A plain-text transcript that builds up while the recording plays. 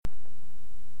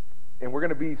And we're going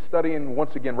to be studying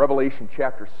once again Revelation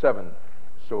chapter 7.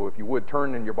 So if you would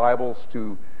turn in your Bibles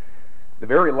to the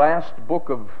very last book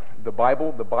of the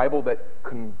Bible that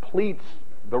completes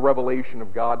the revelation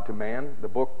of God to man, the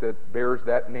book that bears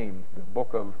that name, the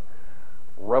book of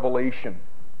Revelation.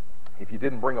 If you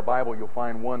didn't bring a Bible, you'll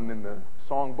find one in the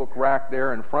songbook rack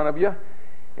there in front of you,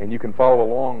 and you can follow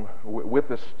along with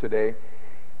us today.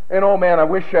 And oh man, I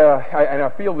wish, and I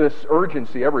feel this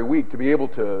urgency every week to be able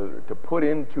to put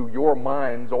into your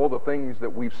minds all the things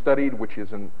that we've studied, which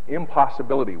is an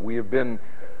impossibility. We have been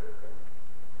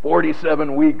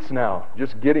 47 weeks now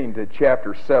just getting to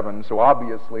chapter 7, so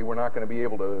obviously we're not going to be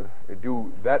able to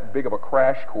do that big of a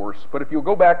crash course. But if you'll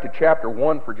go back to chapter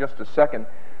 1 for just a second,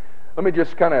 let me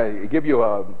just kind of give you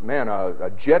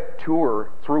a jet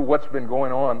tour through what's been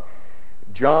going on.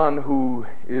 John, who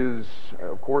is,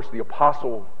 of course, the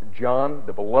Apostle John,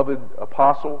 the beloved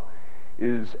apostle,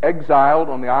 is exiled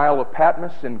on the Isle of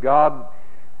Patmos, and God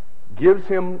gives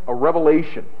him a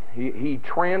revelation. He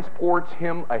transports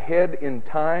him ahead in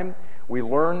time. We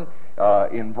learn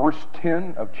in verse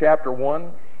 10 of chapter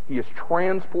 1, he is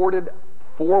transported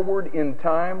forward in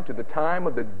time to the time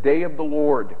of the day of the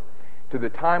Lord, to the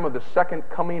time of the second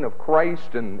coming of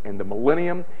Christ and the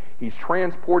millennium. He's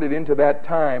transported into that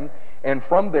time. And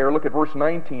from there, look at verse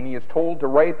 19, he is told to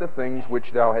write the things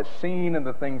which thou hast seen, and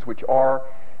the things which are,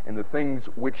 and the things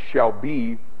which shall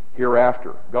be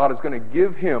hereafter. God is going to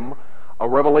give him a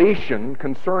revelation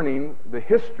concerning the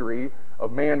history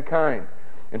of mankind.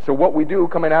 And so what we do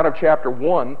coming out of chapter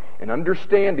 1 and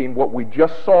understanding what we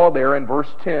just saw there in verse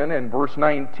 10 and verse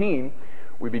 19,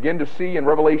 we begin to see in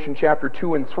Revelation chapter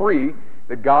 2 and 3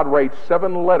 that God writes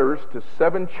 7 letters to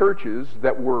 7 churches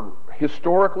that were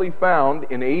historically found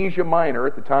in Asia Minor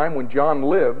at the time when John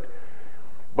lived,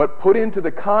 but put into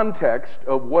the context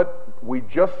of what we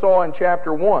just saw in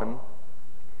chapter 1.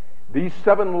 These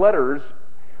 7 letters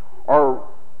are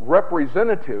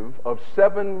representative of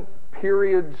 7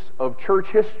 periods of church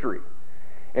history.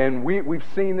 And we've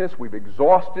seen this, we've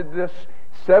exhausted this.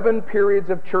 7 periods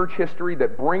of church history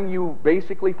that bring you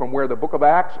basically from where the book of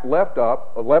Acts left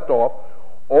off,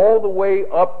 all the way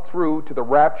up through to the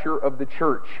rapture of the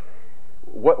church.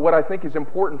 What I think is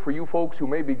important for you folks who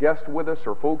may be guests with us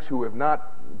or folks who have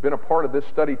not been a part of this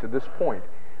study to this point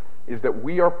is that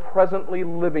we are presently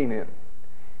living in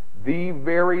the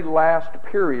very last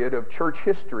period of church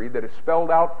history that is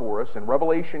spelled out for us in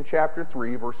Revelation chapter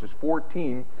 3, verses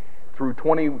 14 through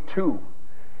 22.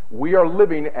 We are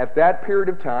living at that period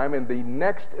of time, and the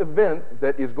next event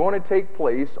that is going to take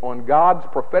place on God's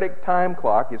prophetic time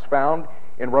clock is found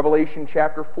in Revelation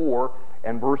chapter 4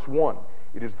 and verse 1.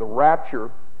 It is the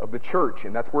rapture of the church,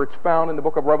 and that's where it's found in the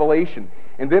book of Revelation.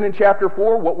 And then in chapter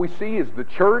 4, what we see is the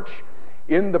church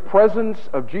in the presence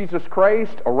of Jesus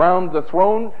Christ around the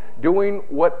throne, doing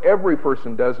what every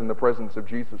person does in the presence of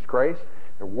Jesus Christ.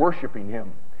 They're worshiping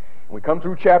Him. And we come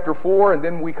through chapter 4, and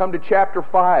then we come to chapter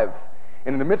 5.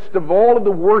 And in the midst of all of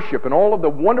the worship and all of the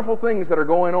wonderful things that are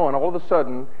going on, all of a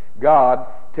sudden, God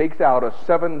takes out a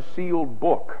 7-sealed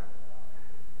book.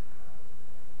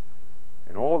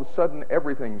 And all of a sudden,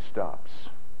 everything stops.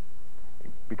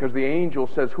 Because the angel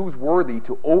says, who's worthy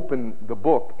to open the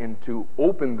book and to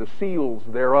open the seals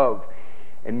thereof?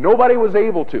 And nobody was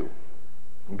able to.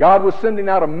 God was sending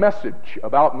out a message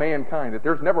about mankind, that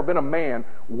there's never been a man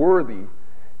worthy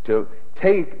to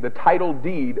take the title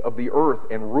deed of the earth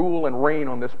and rule and reign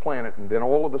on this planet. And then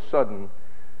all of a sudden,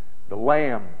 the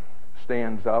Lamb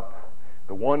stands up,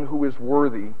 the one who is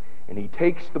worthy, and He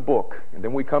takes the book. And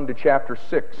then we come to chapter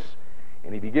 6.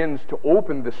 And He begins to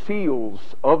open the seals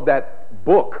of that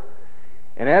book.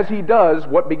 And as He does,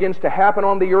 what begins to happen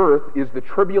on the earth is the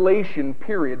tribulation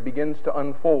period begins to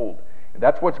unfold. And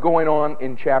that's what's going on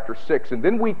in chapter 6. And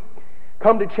then we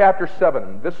come to chapter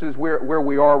 7. This is where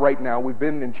we are right now. We've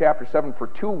been in chapter 7 for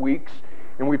 2 weeks.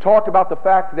 And we talked about the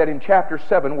fact that in chapter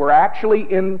 7 we're actually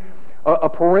in a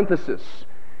parenthesis.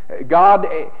 God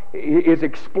is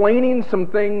explaining some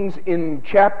things in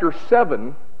chapter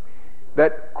 7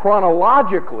 that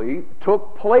chronologically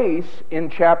took place in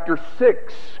chapter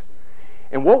 6.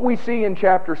 And what we see in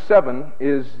chapter 7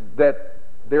 is that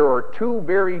there are 2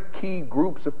 very key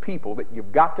groups of people that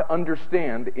you've got to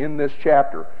understand in this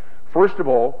chapter. First of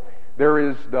all, there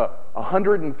is the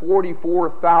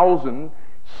 144,000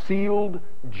 sealed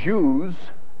Jews,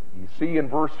 you see in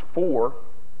verse 4.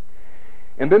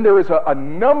 And then there is a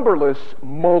numberless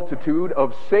multitude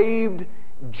of saved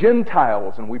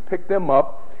Gentiles, and we pick them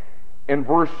up in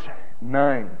verse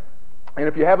 9. And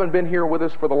if you haven't been here with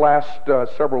us for the last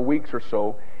several weeks or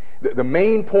so, the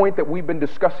main point that we've been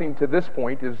discussing to this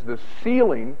point is the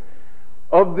sealing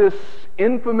of this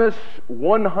infamous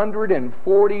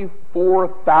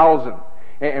 144,000.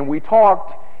 And we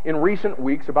talked in recent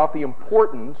weeks about the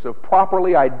importance of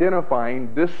properly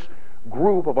identifying this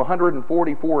group of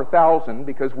 144,000,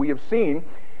 because we have seen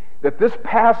that this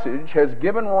passage has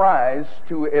given rise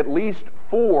to at least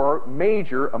 4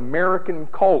 major American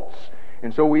cults.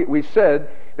 And so we said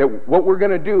that what we're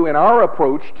going to do in our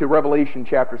approach to Revelation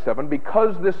chapter 7,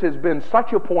 because this has been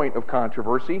such a point of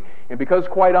controversy, and because,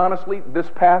 quite honestly, this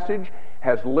passage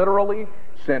has literally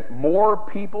sent more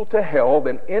people to hell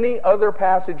than any other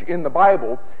passage in the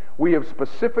Bible, we have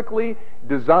specifically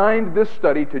designed this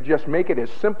study to just make it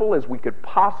as simple as we could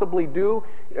possibly do,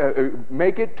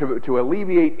 make it to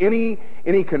alleviate any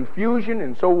confusion.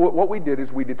 And so what we did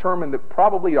is we determined that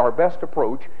probably our best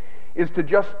approach is to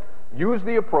just use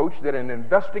the approach that an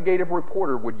investigative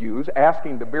reporter would use,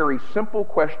 asking the very simple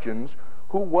questions: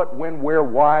 who, what, when, where,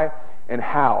 why, and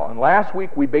how. And last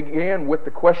week we began with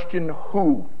the question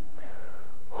who.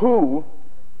 Who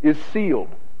is sealed?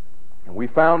 And we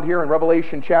found here in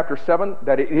Revelation chapter 7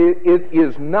 that it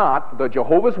is not the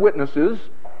Jehovah's Witnesses,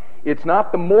 it's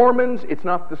not the Mormons, it's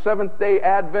not the Seventh-day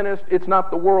Adventists, it's not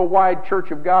the Worldwide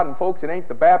Church of God, and folks, it ain't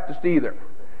the Baptist either.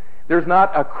 There's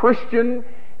not a Christian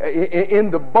in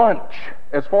the bunch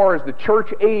as far as the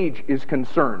church age is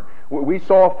concerned. We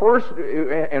saw first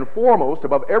and foremost,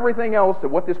 above everything else, that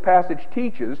what this passage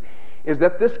teaches is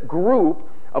that this group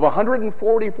of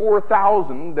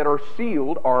 144,000 that are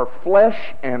sealed are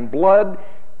flesh and blood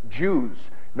Jews.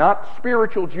 Not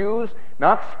spiritual Jews,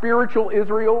 not spiritual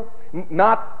Israel,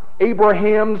 not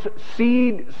Abraham's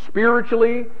seed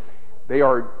spiritually. They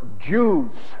are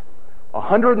Jews.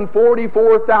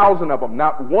 144,000 of them.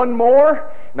 Not one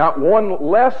more, not one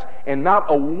less, and not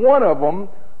a one of them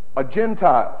a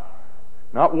Gentile.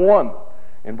 Not one.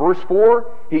 In verse 4,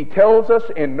 he tells us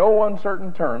in no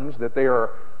uncertain terms that they are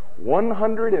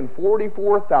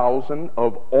 144,000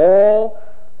 of all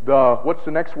the, what's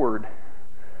the next word?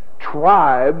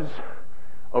 Tribes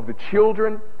of the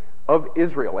children of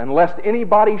Israel. And lest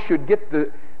anybody should get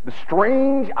the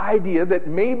strange idea that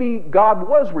maybe God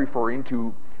was referring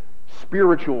to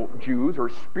spiritual Jews or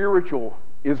spiritual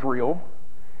Israel,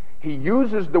 he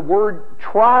uses the word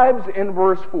tribes in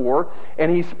verse 4,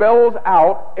 and he spells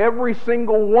out every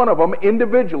single one of them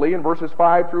individually in verses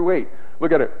 5 through 8.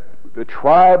 Look at it. The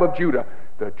tribe of Judah,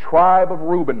 the tribe of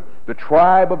Reuben, the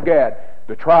tribe of Gad,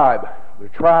 the tribe,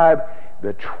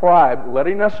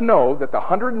 letting us know that the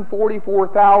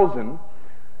 144,000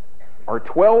 are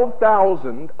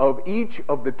 12,000 of each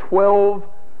of the 12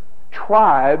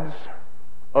 tribes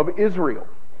of Israel.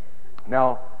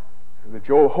 Now, the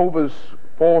Jehovah's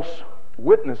false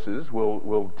witnesses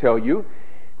will tell you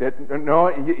that, no,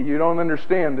 you don't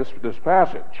understand this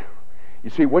passage. You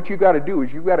see, what you've got to do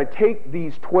is you've got to take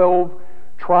these 12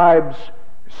 tribes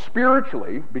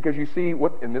spiritually, because you see,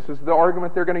 and this is the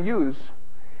argument they're going to use,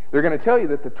 they're going to tell you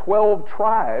that the 12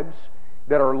 tribes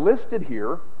that are listed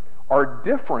here are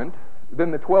different than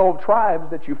the 12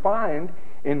 tribes that you find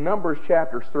in Numbers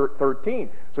chapter 13.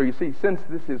 So you see, since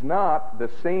this is not the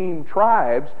same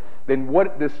tribes, then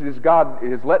what this is, God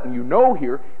is letting you know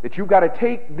here, that you've got to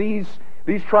take these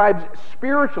tribes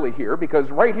spiritually here, because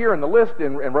right here in the list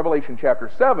in Revelation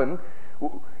chapter 7,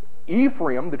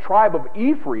 Ephraim, the tribe of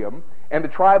Ephraim, and the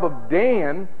tribe of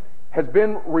Dan has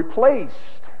been replaced.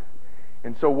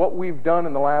 And so what we've done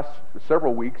in the last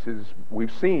several weeks is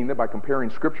we've seen that by comparing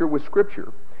Scripture with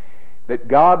Scripture, that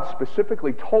God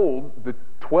specifically told the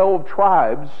 12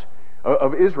 tribes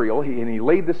of Israel, and he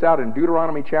laid this out in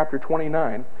Deuteronomy chapter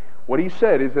 29, what he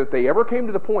said is that if they ever came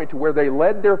to the point to where they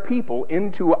led their people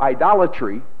into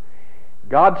idolatry,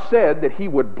 God said that he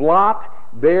would blot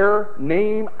their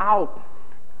name out.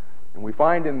 And we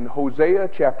find in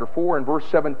Hosea chapter 4 and verse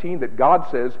 17 that God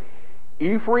says,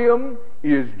 Ephraim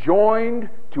is joined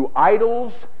to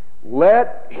idols,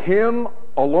 let him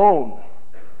alone.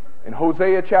 In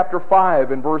Hosea chapter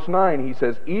 5 and verse 9 he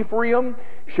says, Ephraim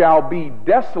shall be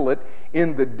desolate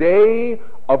in the day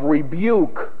of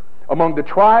rebuke. Among the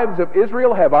tribes of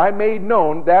Israel have I made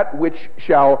known that which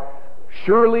shall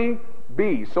surely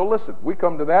be. So listen, we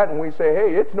come to that and we say,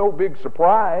 hey, it's no big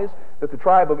surprise that the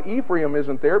tribe of Ephraim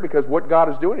isn't there, because what God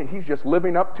is doing, and he's just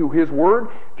living up to his word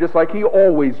just like he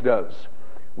always does.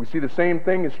 We see the same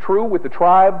thing is true with the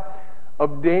tribe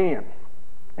of Dan.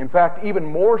 In fact, even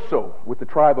more so with the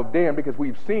tribe of Dan, because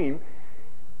we've seen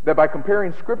that by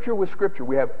comparing Scripture with Scripture,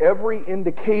 we have every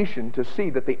indication to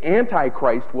see that the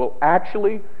Antichrist will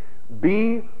actually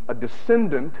be a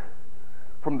descendant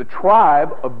from the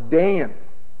tribe of Dan.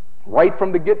 Right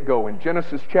from the get-go in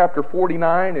Genesis chapter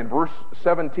 49 and verse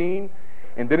 17,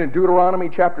 and then in Deuteronomy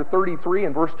chapter 33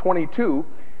 and verse 22,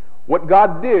 What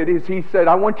God did is He said,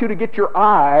 I want you to get your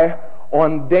eye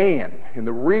on Dan. And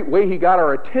the way He got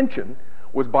our attention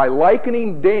was by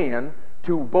likening Dan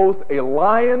to both a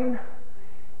lion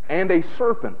and a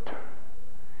serpent.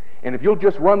 And if you'll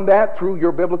just run that through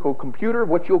your biblical computer,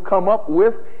 what you'll come up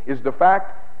with is the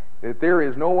fact that there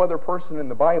is no other person in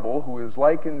the Bible who is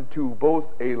likened to both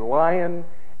a lion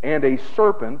and a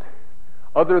serpent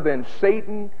other than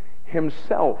Satan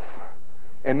himself.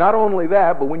 And not only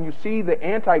that, but when you see the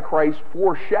Antichrist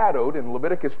foreshadowed in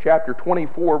Leviticus chapter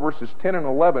 24, verses 10 and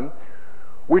 11,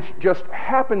 which just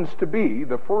happens to be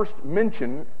the first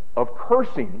mention of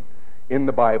cursing in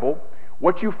the Bible,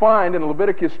 what you find in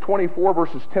Leviticus 24,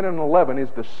 verses 10 and 11 is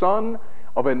the son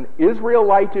of an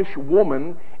Israelitish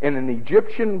woman and an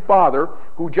Egyptian father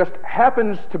who just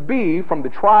happens to be from the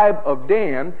tribe of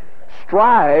Dan,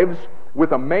 strives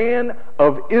with a man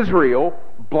of Israel,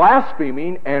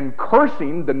 blaspheming and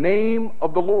cursing the name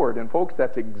of the Lord. And folks,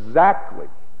 that's exactly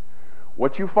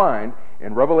what you find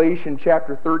in Revelation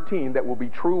chapter 13 that will be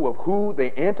true of who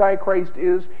the Antichrist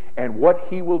is and what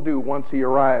he will do once he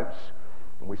arrives.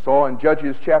 And we saw in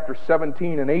Judges chapter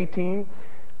 17 and 18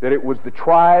 that it was the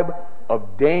tribe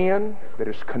of Dan that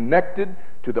is connected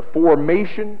to the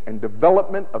formation and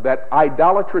development of that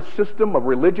idolatrous system of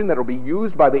religion that will be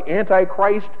used by the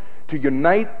Antichrist to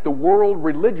unite the world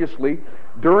religiously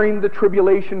during the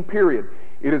tribulation period.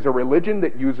 It is a religion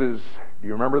that uses, do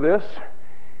you remember this?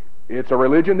 It's a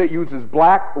religion that uses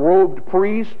black-robed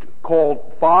priests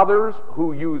called fathers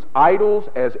who use idols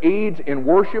as aids in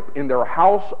worship in their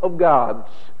house of gods.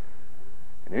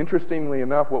 And interestingly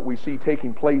enough, what we see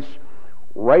taking place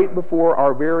right before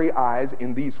our very eyes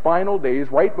in these final days,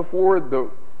 right before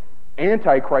the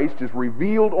Antichrist is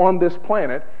revealed on this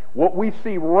planet, what we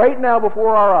see right now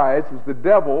before our eyes is the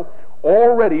devil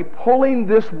already pulling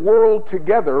this world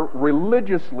together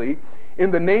religiously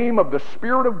in the name of the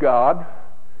Spirit of God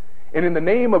and in the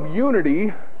name of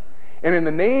unity and in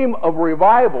the name of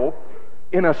revival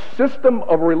in a system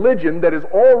of religion that is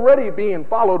already being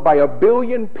followed by 1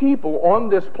 billion people on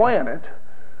this planet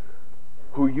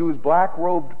who use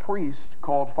black-robed priests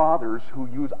called fathers who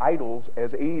use idols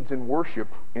as aids in worship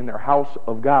in their house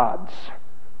of gods.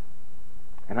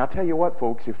 And I'll tell you what,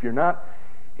 folks, if you're not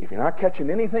catching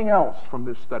anything else from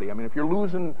this study, I mean, if you're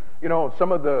losing,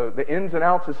 some of the ins and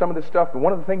outs of some of this stuff,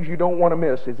 one of the things you don't want to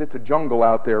miss is it's a jungle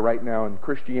out there right now in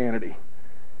Christianity.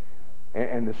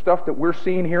 And the stuff that we're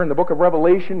seeing here in the book of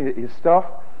Revelation is stuff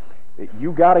that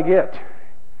you got to get.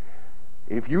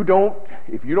 If you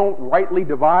don't rightly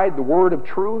divide the word of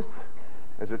truth,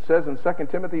 as it says in 2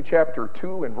 Timothy chapter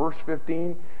 2 and verse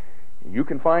 15, you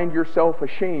can find yourself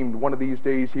ashamed one of these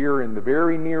days here in the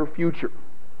very near future.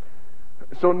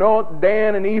 So no,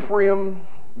 Dan and Ephraim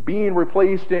being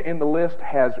replaced in the list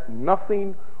has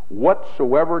nothing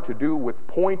whatsoever to do with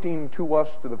pointing to us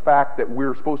to the fact that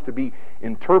we're supposed to be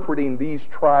interpreting these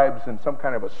tribes in some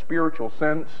kind of a spiritual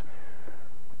sense.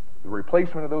 The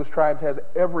replacement of those tribes has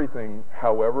everything,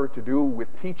 however, to do with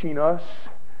teaching us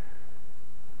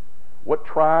what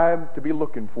tribe to be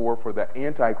looking for the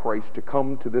Antichrist to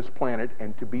come to this planet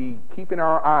and to be keeping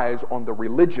our eyes on the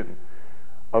religion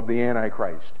of the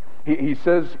Antichrist. He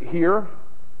says here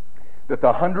that the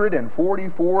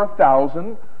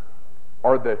 144,000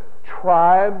 are the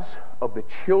tribes of the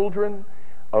children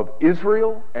of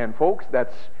Israel. And folks,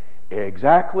 that's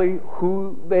exactly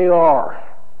who they are.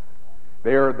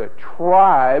 They are the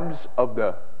tribes of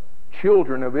the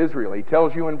children of Israel. He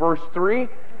tells you in verse 3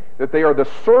 that they are the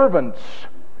servants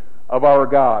of our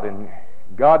God. And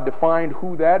God defined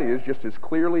who that is just as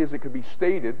clearly as it could be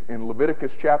stated in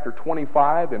Leviticus chapter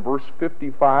 25 and verse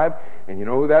 55. And you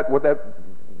know what that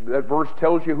verse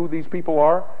tells you who these people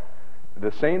are?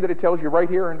 The same that it tells you right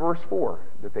here in verse 4,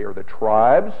 that they are the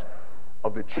tribes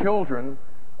of the children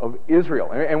of Israel.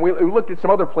 And we looked at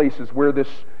some other places where this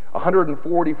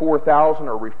 144,000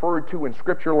 are referred to in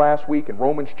Scripture last week in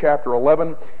Romans chapter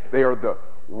 11. They are the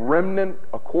remnant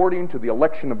according to the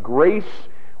election of grace.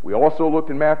 We also looked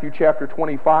in Matthew chapter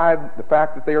 25, the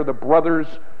fact that they are the brothers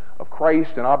of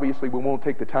Christ, and obviously we won't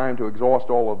take the time to exhaust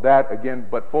all of that again,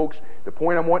 but folks, the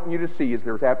point I'm wanting you to see is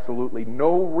there's absolutely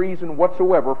no reason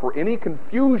whatsoever for any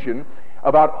confusion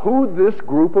about who this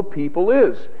group of people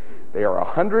is. They are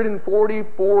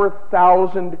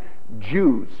 144,000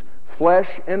 Jews, flesh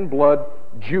and blood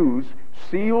Jews,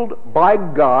 sealed by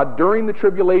God during the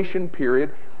tribulation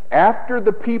period, after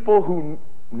the people who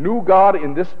knew God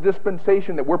in this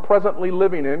dispensation that we're presently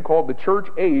living in, called the church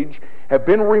age, have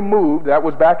been removed. That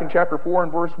was back in chapter 4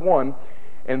 and verse 1.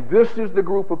 And this is the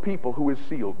group of people who is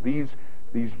sealed, these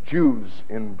Jews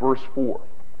in verse 4.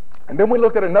 And then we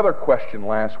looked at another question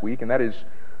last week, and that is,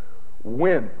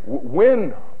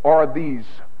 When are these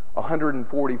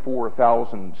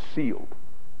 144,000 sealed?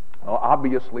 Well,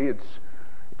 obviously it's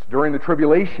during the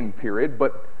tribulation period,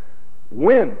 but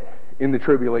when in the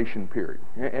tribulation period?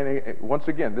 And once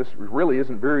again, this really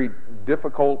isn't very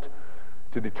difficult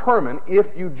to determine if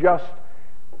you just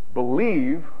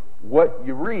believe what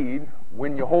you read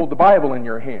when you hold the Bible in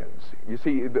your hands. You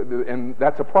see, and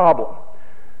that's a problem.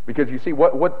 Because you see,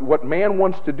 what man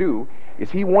wants to do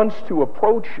is he wants to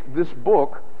approach this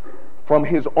book from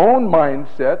his own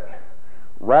mindset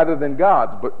rather than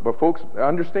God's. But folks,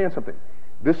 understand something.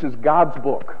 This is God's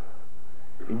book.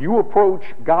 You approach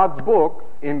God's book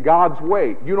in God's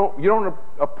way. You don't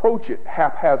approach it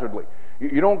haphazardly.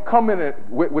 You don't come in it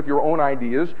with your own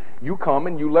ideas. You come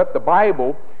and you let the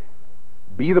Bible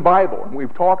be the Bible. And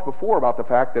we've talked before about the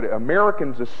fact that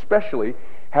Americans especially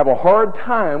have a hard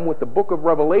time with the book of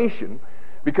Revelation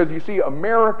because, you see,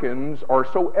 Americans are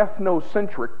so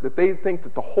ethnocentric that they think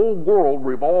that the whole world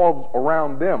revolves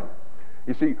around them.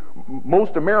 You see,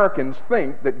 most Americans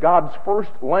think that God's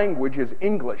first language is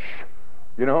English,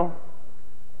 you know?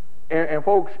 And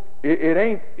folks, it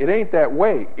ain't that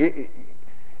way.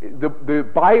 The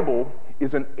Bible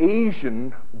is an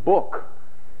Asian book,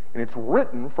 and it's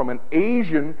written from an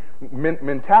Asian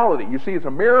mentality. You see, as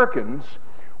Americans,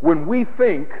 when we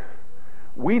think,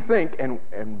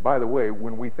 and by the way,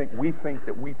 when we think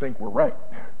that we think we're right.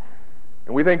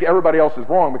 And we think everybody else is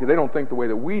wrong because they don't think the way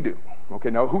that we do. Okay,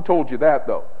 now who told you that,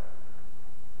 though?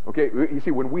 Okay, you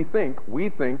see, when we think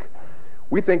in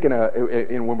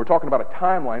when we're talking about a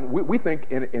timeline, we think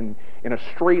in a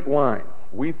straight line.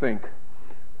 We think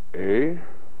A,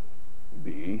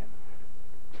 B,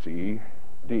 C,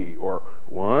 D, or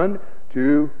 1,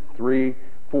 2, 3,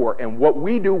 4. And what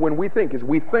we do when we think is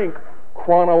we think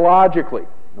chronologically.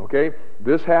 Okay,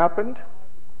 this happened,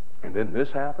 and then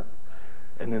this happened,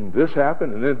 and then this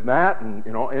happened, and then that, and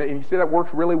you see that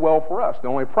works really well for us. The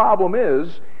only problem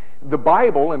is the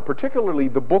Bible, and particularly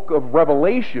the book of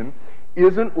Revelation,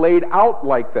 isn't laid out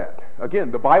like that.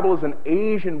 Again, the Bible is an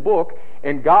Asian book,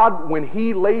 and God, when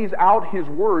He lays out His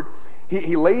Word,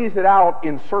 He lays it out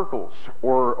in circles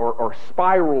or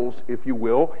spirals, if you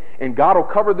will, and God will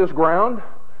cover this ground,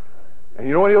 and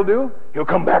you know what He'll do? He'll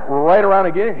come back right around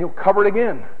again, and He'll cover it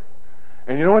again.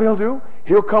 And you know what He'll do?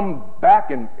 He'll come back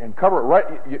and cover it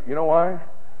right. You know why?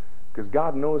 Because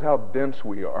God knows how dense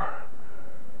we are.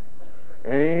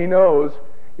 And He knows,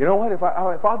 you know what, if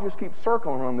I'll just keep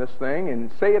circling on this thing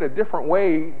and say it a different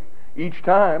way each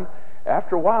time,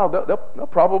 after a while they'll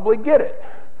probably get it.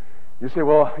 You say,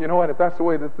 well, you know what, if that's the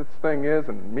way that this thing is,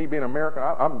 and me being American,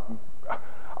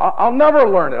 I'll never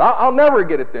learn it. I'll never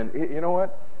get it then. You know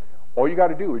what? All you got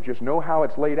to do is just know how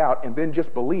it's laid out and then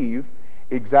just believe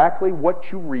exactly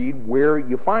what you read, where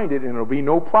you find it, and it'll be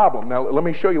no problem. Now, let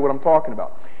me show you what I'm talking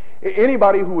about.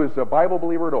 Anybody who is a Bible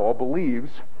believer at all believes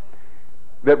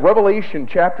that Revelation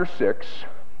chapter 6,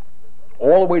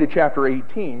 all the way to chapter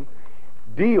 18,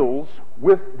 deals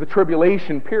with the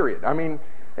tribulation period. I mean,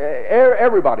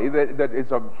 everybody that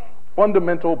is a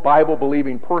fundamental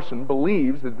Bible-believing person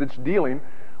believes that it's dealing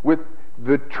with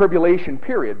the tribulation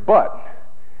period. But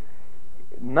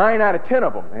 9 out of 10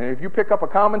 of them, and if you pick up a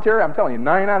commentary, I'm telling you,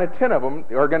 9 out of 10 of them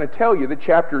are going to tell you that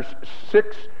chapters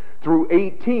 6 through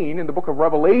 18 in the book of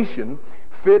Revelation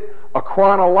fit a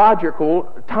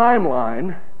chronological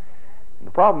timeline. And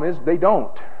the problem is they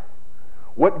don't.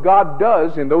 What God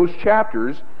does in those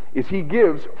chapters is He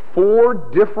gives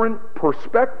 4 different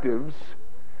perspectives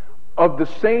of the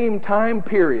same time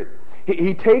period.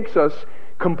 He takes us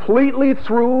completely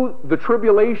through the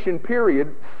tribulation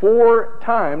period 4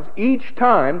 times, each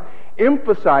time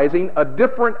emphasizing a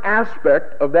different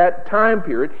aspect of that time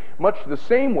period, much the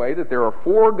same way that there are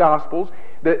 4 Gospels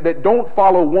that don't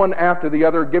follow one after the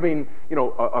other, giving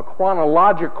a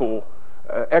chronological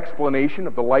explanation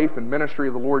of the life and ministry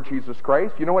of the Lord Jesus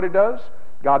Christ. You know what it does?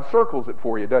 God circles it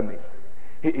for you, doesn't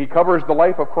He? He covers the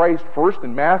life of Christ first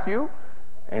in Matthew,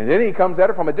 and then He comes at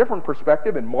it from a different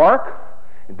perspective in Mark,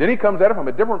 and then He comes at it from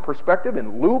a different perspective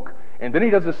in Luke, and then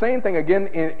He does the same thing again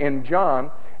in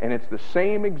John, and it's the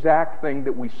same exact thing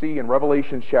that we see in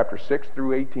Revelation chapter 6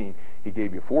 through 18. He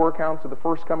gave you 4 accounts of the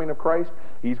first coming of Christ.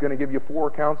 He's going to give you 4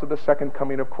 accounts of the second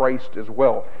coming of Christ as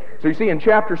well. So you see, in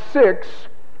chapter 6,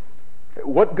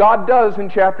 what God does in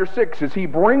chapter 6 is He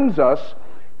brings us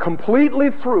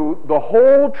completely through the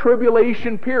whole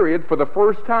tribulation period for the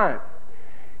first time.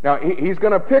 Now, He's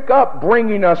going to pick up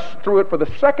bringing us through it for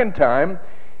the second time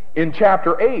in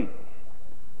chapter 8.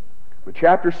 But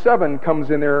chapter 7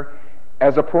 comes in there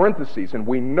as a parenthesis, and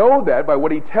we know that by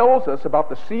what He tells us about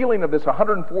the sealing of this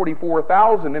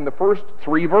 144,000 in the first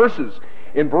 3 verses.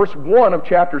 In verse 1 of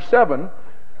chapter 7,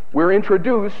 we're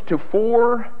introduced to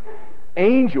 4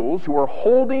 angels who are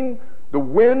holding the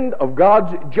wind of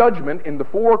God's judgment in the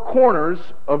 4 corners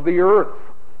of the earth.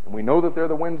 And we know that they're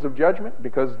the winds of judgment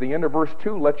because the end of verse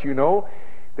 2 lets you know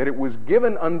that it was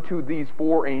given unto these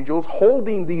 4 angels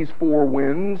holding these 4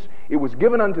 winds. It was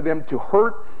given unto them to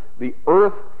hurt the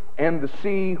earth and the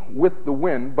sea with the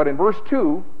wind. But in verse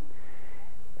 2,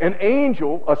 an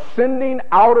angel ascending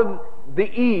out of the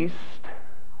east,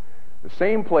 the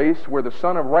same place where the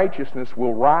Son of Righteousness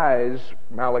will rise,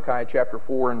 Malachi chapter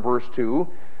 4 and verse 2.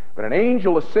 But an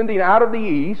angel ascending out of the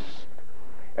east,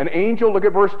 an angel, look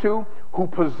at verse 2, who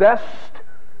possessed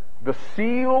the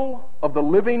seal of the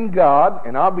living God.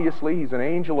 And obviously he's an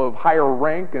angel of higher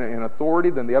rank and authority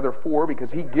than the other 4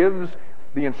 because he gives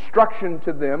the instruction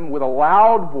to them with a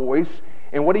loud voice.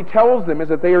 And what he tells them is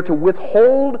that they are to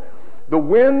withhold the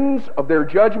winds of their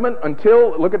judgment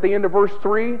until, look at the end of verse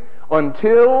 3,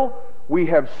 until we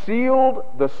have sealed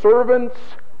the servants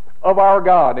of our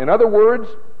God. In other words,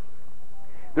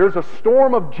 there's a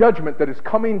storm of judgment that is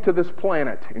coming to this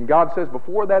planet. And God says,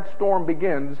 before that storm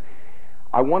begins,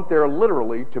 I want there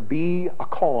literally to be a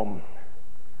calm.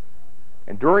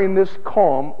 And during this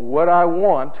calm, what I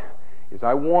want is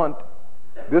I want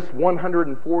this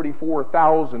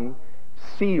 144,000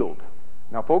 sealed.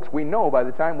 Now, folks, we know by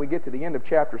the time we get to the end of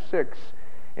chapter 6,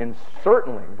 and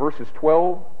certainly verses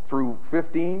 12 through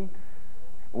 15,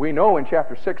 we know in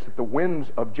chapter 6 that the winds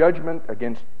of judgment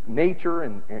against nature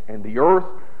and the earth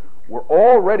were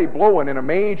already blowing in a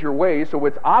major way, so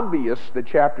it's obvious that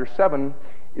chapter 7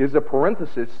 is a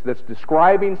parenthesis that's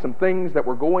describing some things that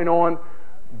were going on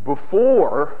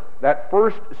before that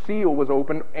first seal was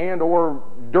opened and or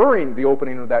during the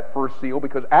opening of that first seal,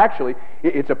 because actually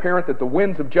it's apparent that the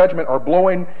winds of judgment are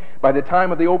blowing by the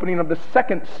time of the opening of the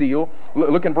second seal.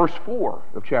 Look in verse 4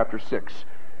 of chapter 6.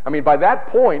 I mean, by that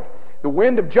point, the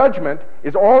wind of judgment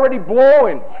is already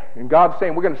blowing, and God's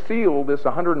saying we're going to seal this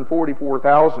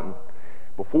 144,000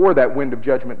 before that wind of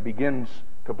judgment begins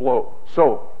to blow.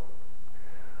 So,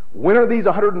 when are these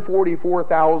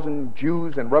 144,000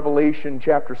 Jews in Revelation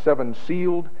chapter 7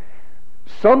 sealed?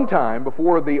 Sometime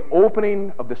before the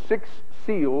opening of the 6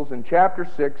 seals in chapter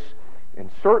 6, and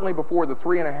certainly before the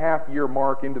 3.5-year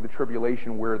mark into the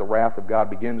tribulation where the wrath of God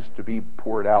begins to be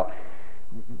poured out.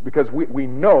 Because we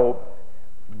know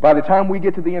by the time we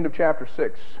get to the end of chapter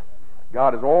 6,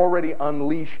 God has already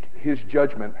unleashed His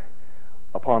judgment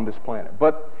upon this planet.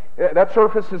 But that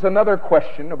surfaces another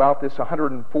question about this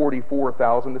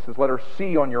 144,000. This is letter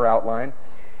C on your outline.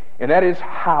 And that is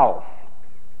how.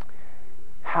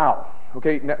 How?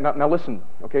 Okay, now listen,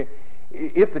 okay?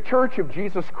 If the church of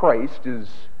Jesus Christ is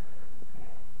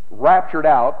raptured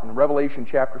out in Revelation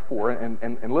chapter 4,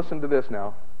 and listen to this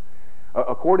now,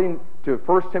 according to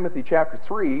 1 Timothy chapter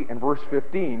 3 and verse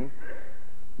 15,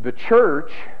 the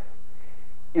church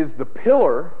is the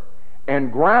pillar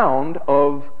and ground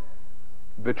of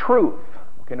the truth.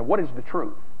 Okay, now what is the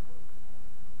truth?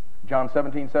 John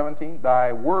 17:17,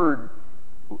 thy word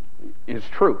is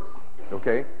truth.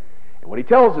 Okay? And what he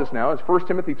tells us now is 1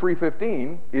 Timothy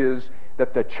 3:15 is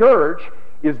that the church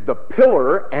is the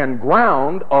pillar and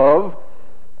ground of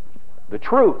the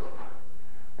truth.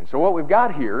 And so what we've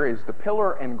got here is the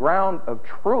pillar and ground of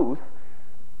truth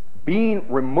being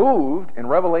removed in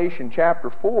Revelation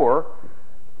chapter 4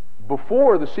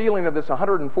 before the sealing of this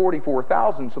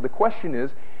 144,000. So the question is,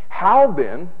 how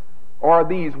then are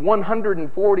these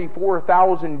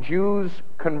 144,000 Jews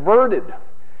converted?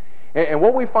 And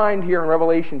what we find here in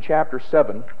Revelation chapter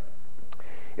 7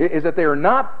 is that they are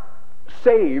not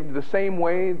saved the same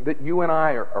way that you and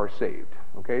I are saved.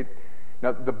 Okay?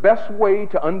 Now, the best way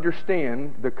to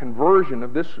understand the conversion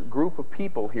of this group of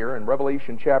people here in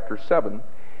Revelation chapter 7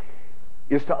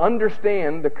 is to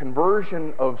understand the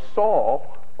conversion of Saul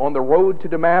on the road to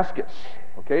Damascus.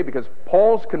 Okay? Because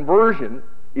Paul's conversion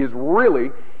is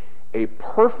really a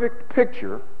perfect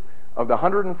picture of the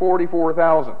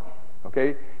 144,000.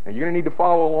 Okay? Now, you're going to need to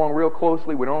follow along real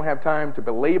closely. We don't have time to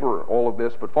belabor all of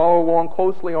this, but follow along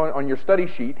closely on your study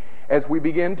sheet as we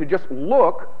begin to just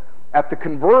look at the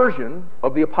conversion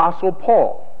of the Apostle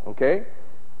Paul. Okay?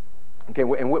 Okay,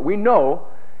 and we know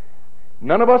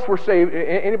none of us were saved.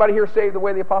 Anybody here saved the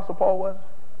way the Apostle Paul was?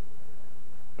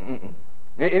 Mm-mm.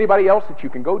 Anybody else that you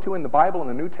can go to in the Bible in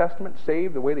the New Testament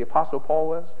saved the way the Apostle Paul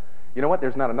was? You know what?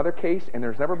 There's not another case, and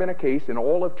there's never been a case in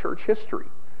all of church history.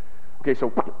 Okay,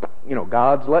 so,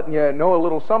 God's letting you know a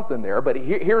little something there, but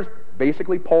here's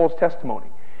basically Paul's testimony.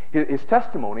 His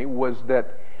testimony was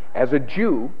that as a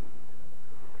Jew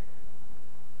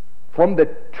from the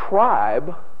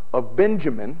tribe of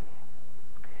Benjamin,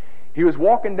 he was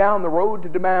walking down the road to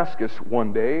Damascus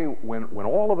one day when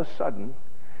all of a sudden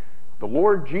the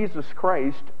Lord Jesus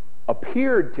Christ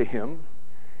appeared to him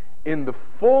in the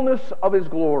fullness of his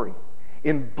glory,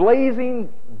 in blazing,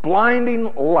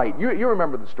 blinding light. You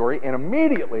remember the story. And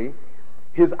immediately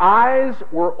his eyes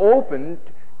were opened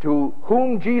to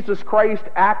whom Jesus Christ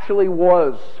actually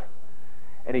was.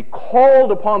 And he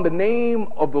called upon the name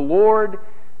of the Lord,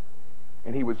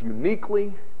 and he was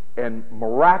uniquely and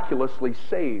miraculously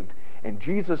saved. And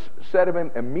Jesus said of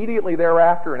him immediately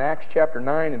thereafter in Acts chapter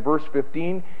 9 and verse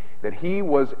 15 that he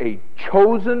was a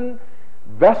chosen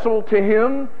vessel to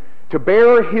him to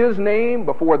bear his name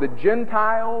before the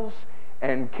Gentiles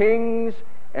and kings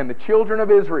and the children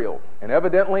of Israel. And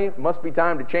evidently, it must be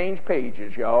time to change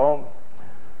pages, y'all.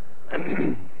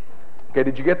 Okay,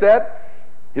 did you get that?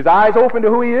 His eyes open to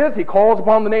who he is. He calls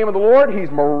upon the name of the Lord.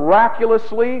 He's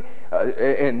miraculously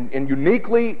and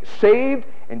uniquely saved.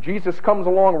 And Jesus comes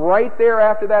along right there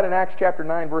after that in Acts chapter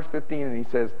 9, verse 15, and he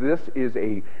says, "This is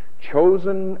a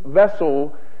chosen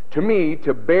vessel to me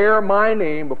to bear my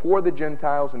name before the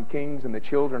Gentiles and kings and the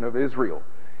children of Israel."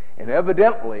 And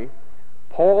evidently,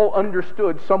 Paul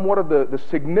understood somewhat of the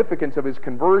significance of his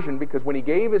conversion, because when he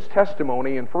gave his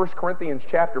testimony in 1 Corinthians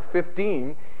chapter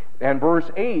 15 and verse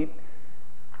 8,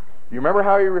 you remember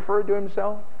how he referred to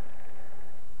himself?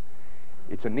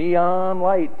 It's a neon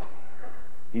light.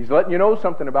 He's letting you know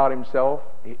something about himself.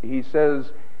 He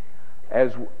says,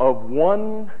 "As of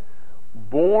one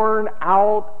born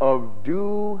out of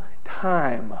due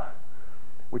time,"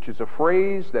 which is a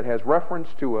phrase that has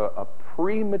reference to a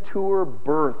premature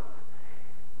birth.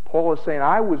 Paul is saying,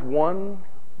 I was one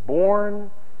born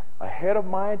ahead of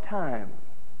my time.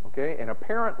 Okay? And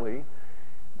apparently,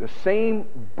 the same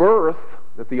birth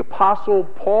that the Apostle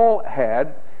Paul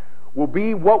had will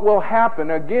be what will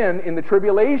happen again in the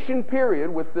tribulation period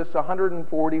with this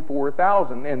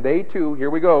 144,000. And they too, here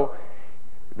we go,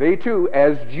 they too,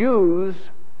 as Jews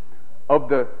of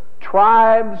the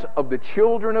tribes of the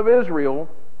children of Israel,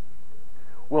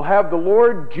 will have the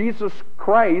Lord Jesus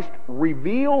Christ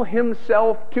reveal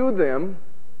himself to them,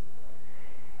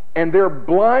 and their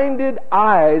blinded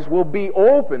eyes will be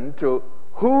opened to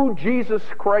who Jesus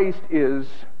Christ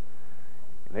is,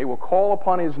 and they will call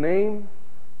upon his name,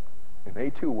 and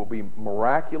they too will be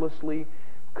miraculously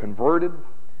converted,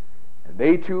 and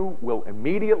they too will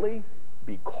immediately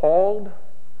be called,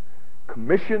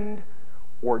 commissioned,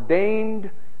 ordained,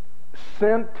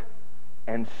 sent,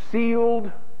 and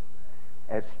sealed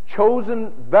as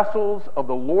chosen vessels of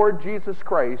the Lord Jesus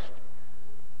Christ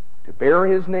to bear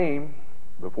his name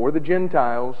before the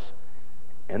Gentiles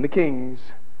and the kings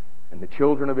and the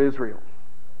children of Israel.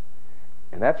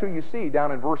 And that's who you see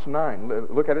down in verse 9.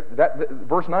 Look at it.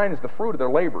 Verse 9 is the fruit of their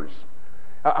labors.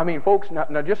 I mean, folks,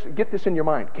 now just get this in your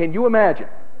mind. Can you imagine?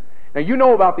 Now, you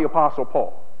know about the Apostle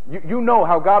Paul. You know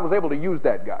how God was able to use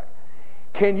that guy.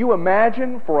 Can you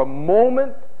imagine for a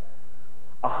moment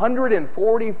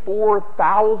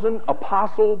 144,000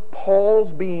 Apostle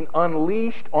Pauls being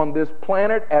unleashed on this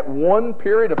planet at one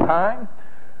period of time?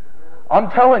 I'm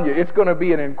telling you, it's going to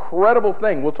be an incredible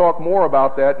thing. We'll talk more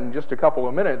about that in just a couple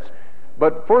of minutes.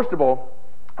 But first of all,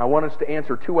 I want us to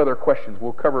answer two other questions.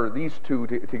 We'll cover these two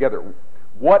together.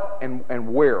 What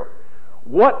and where?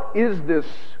 What is this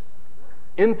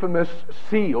infamous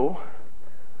seal?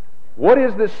 What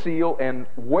is this seal, and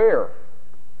where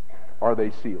are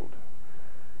they sealed?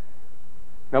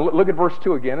 Now look at verse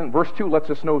 2 again. And verse 2 lets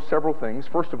us know several things.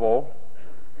 First of all,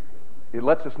 it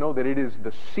lets us know that it is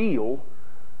the seal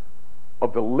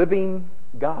of the living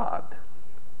God.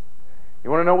 You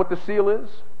want to know what the seal is?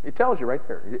 It tells you right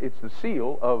there. It's the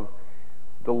seal of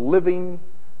the living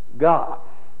God.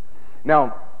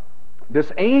 Now,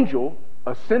 this angel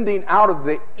ascending out of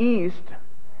the east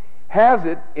has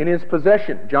it in his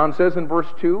possession. John says in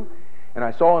verse 2, "And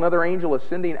I saw another angel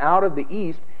ascending out of the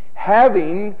east,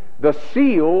 having the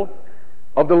seal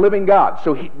of the living God."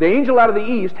 So the angel out of the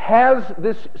east has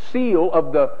this seal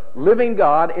of the living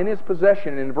God in his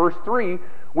possession. In verse 3,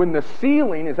 when the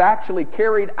sealing is actually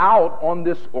carried out on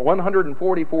this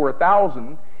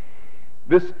 144,000,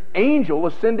 this angel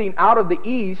ascending out of the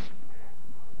east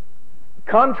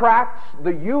contracts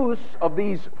the use of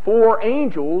these four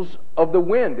angels of the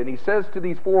wind. And he says to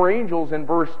these four angels in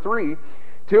verse 3,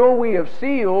 "Till we have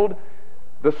sealed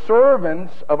the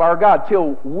servants of our God,"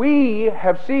 till we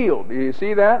have sealed. Do you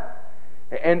see that?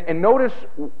 And notice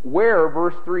where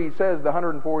verse 3 says the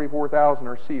 144,000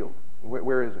 are sealed.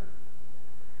 Where is it?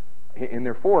 In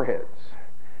their foreheads.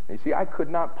 You see, I could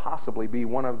not possibly be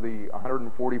one of the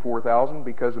 144,000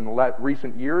 because in the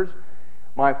recent years,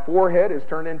 my forehead has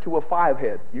turned into a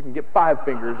 5-head. You can get 5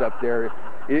 fingers up there.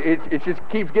 It just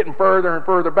keeps getting further and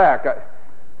further back.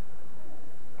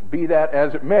 Be that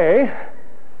as it may,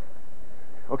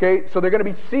 Okay, so they're going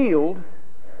to be sealed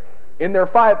in their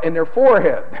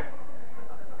forehead.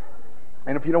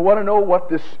 And if you want to know what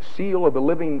this seal of the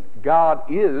living God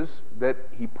is that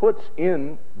He puts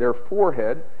in their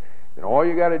forehead, then all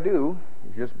you got to do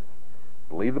is just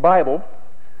believe the Bible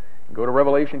and go to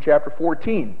Revelation chapter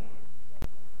 14.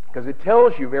 Because it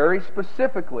tells you very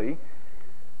specifically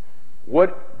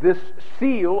what this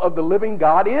seal of the living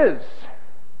God is.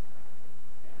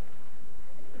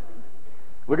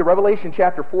 Look at Revelation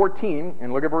chapter 14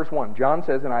 and look at verse 1. John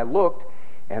says, "And I looked,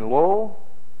 and lo,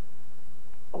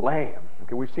 a lamb."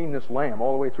 Okay, we've seen this lamb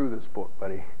all the way through this book,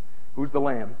 buddy. Who's the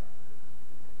lamb?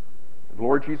 The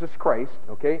Lord Jesus Christ,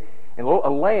 okay? "And lo, a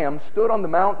lamb stood on the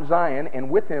Mount Zion, and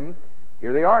with him,"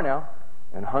 here they are now,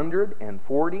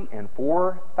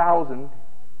 144,000,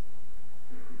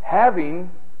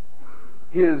 having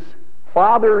his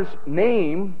Father's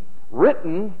name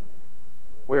written,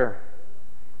 where?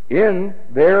 In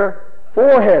their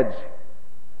foreheads.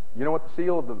 You know what the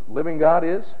seal of the living God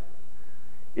is?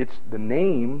 It's the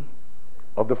name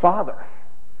of the Father.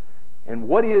 And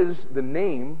what is the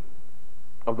name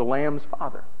of the Lamb's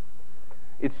Father?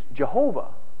 It's Jehovah,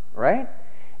 right?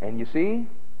 And you see,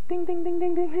 ding, ding, ding,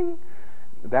 ding, ding, ding.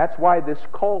 That's why this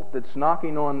cult that's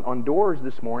knocking on doors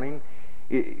this morning,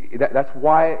 that's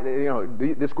why,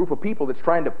 this group of people that's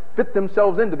trying to fit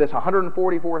themselves into this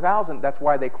 144,000, that's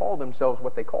why they call themselves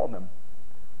what they call them.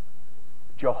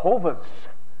 Jehovah's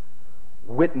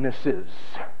Witnesses.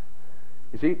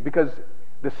 You see, because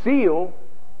the seal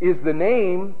is the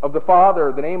name of the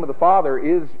Father. The name of the Father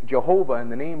is Jehovah,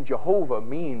 and the name Jehovah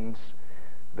means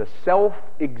the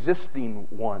self-existing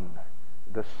one.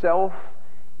 The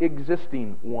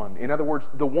self-existing one. In other words,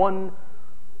 the one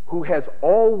who has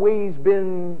always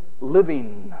been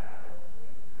living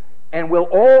and will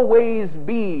always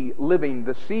be living.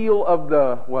 The seal of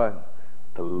the what?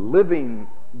 The living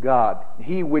God.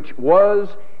 He which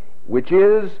was, which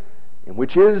is, and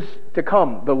which is to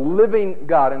come. The living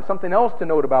God. And something else to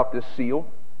note about this seal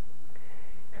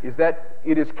is that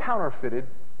it is counterfeited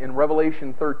in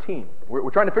Revelation 13. We're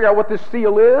trying to figure out what this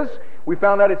seal is. We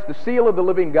found out it's the seal of the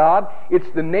living God. It's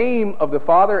the name of the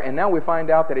Father. And now we find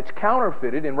out that it's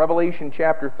counterfeited in Revelation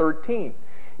chapter 13.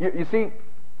 You see,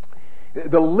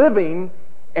 the living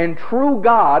and true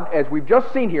God, as we've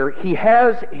just seen here, He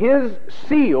has His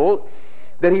seal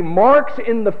that He marks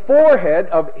in the forehead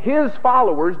of His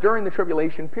followers during the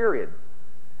tribulation period.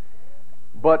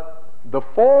 But the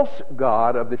false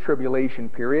God of the tribulation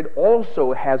period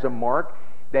also has a mark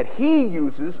that he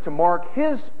uses to mark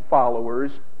his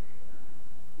followers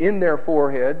in their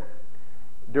forehead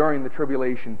during the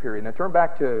tribulation period. Now turn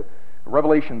back to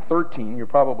Revelation 13. You're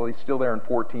probably still there in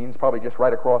 14. It's probably just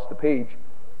right across the page.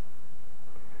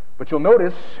 But you'll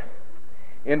notice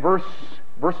in verses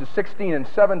 16 and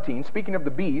 17, speaking of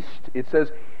the beast, it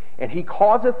says, "And he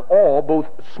causeth all, both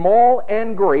small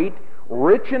and great,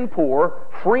 rich and poor,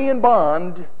 free and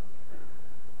bond,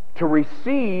 to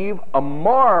receive a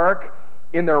mark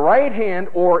in their right hand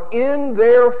or in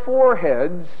their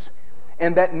foreheads,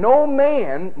 and that no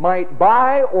man might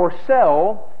buy or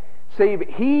sell, save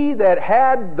he that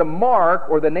had the mark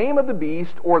or the name of the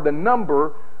beast or the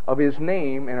number of his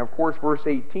name." And of course verse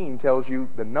 18 tells you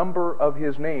the number of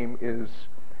his name is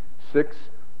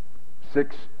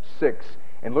 666.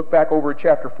 And look back over at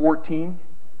chapter 14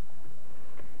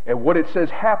 and what it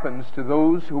says happens to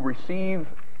those who receive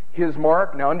his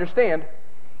mark. Now understand,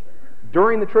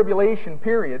 during the tribulation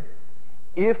period,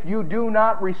 if you do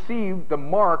not receive the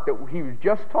mark that he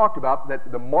just talked about,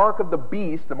 that the mark of the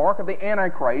beast, the mark of the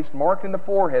Antichrist, marked in the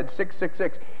forehead,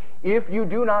 666, if you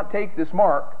do not take this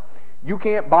mark, you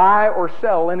can't buy or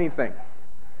sell anything.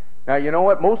 Now, you know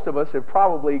what? Most of us have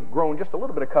probably grown just a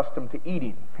little bit accustomed to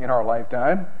eating in our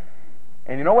lifetime.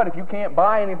 And you know what? If you can't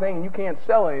buy anything and you can't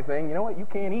sell anything, you know what? You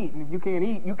can't eat. And if you can't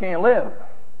eat, you can't live.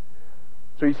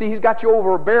 So you see, he's got you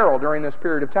over a barrel during this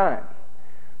period of time.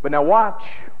 But now watch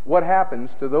what happens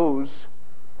to those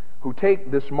who take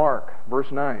this mark.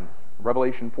 Verse 9,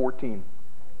 Revelation 14.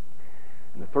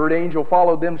 "And the third angel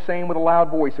followed them, saying with a loud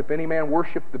voice, If any man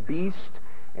worship the beast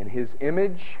and his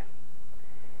image,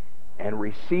 and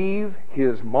receive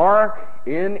his mark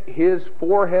in his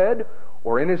forehead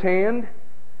or in his hand,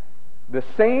 the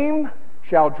same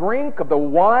shall drink of the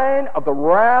wine of the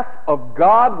wrath of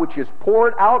God, which is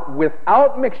poured out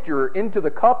without mixture into the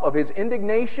cup of his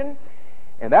indignation.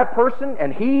 And that person,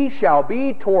 and he shall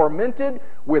be tormented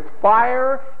with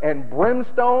fire and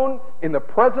brimstone in the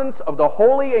presence of the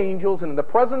holy angels and in the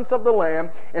presence of the Lamb,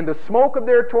 and the smoke of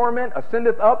their torment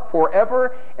ascendeth up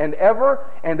forever and ever,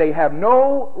 and they have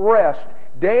no rest,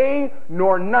 day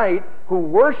nor night, who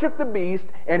worship the beast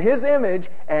and his image,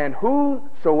 and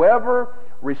whosoever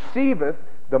receiveth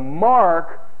the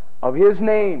mark of his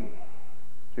name.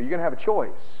 So you're going to have a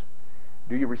choice.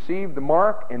 Do you receive the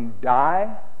mark and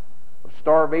die of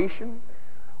starvation?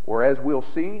 Or as we'll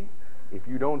see, if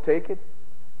you don't take it,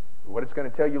 what it's going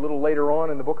to tell you a little later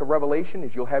on in the book of Revelation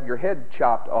is you'll have your head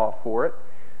chopped off for it.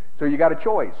 So you got a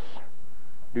choice.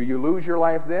 Do you lose your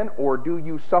life then, or do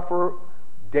you suffer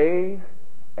day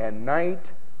and night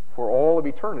for all of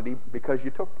eternity because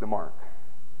you took the mark?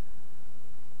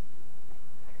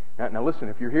 Now listen,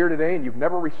 if you're here today and you've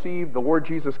never received the Lord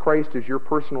Jesus Christ as your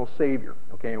personal Savior,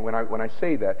 okay, and when I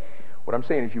say that, what I'm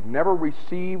saying is you've never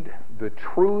received the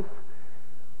truth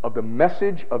of the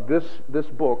message of this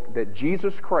book, that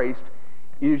Jesus Christ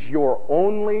is your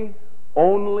only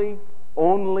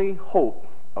hope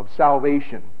of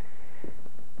salvation,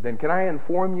 then can I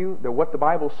inform you that what the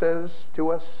Bible says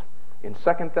to us in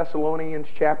 2 Thessalonians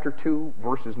chapter 2,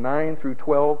 verses 9 through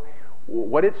 12,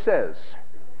 what it says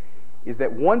is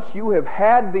that once you have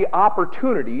had the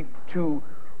opportunity to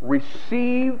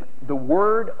receive the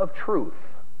word of truth.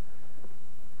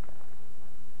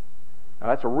 Now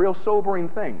that's a real sobering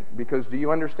thing, because do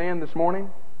you understand this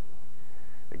morning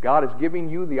that God is giving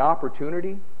you the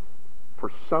opportunity,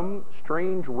 for some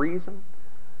strange reason,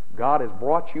 God has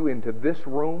brought you into this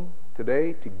room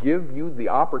today to give you the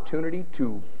opportunity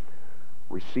to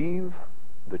receive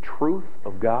the truth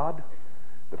of God.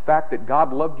 The fact that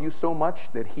God loved you so much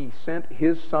that He sent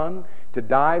His Son to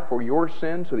die for your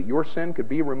sin so that your sin could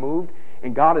be removed.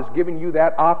 And God has given you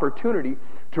that opportunity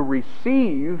to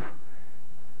receive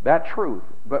that truth.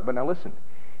 But now listen,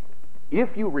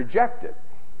 if you reject it,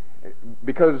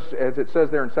 because as it says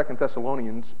there in 2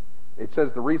 Thessalonians, it says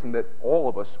the reason that all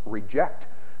of us reject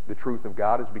the truth of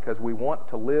God is because we want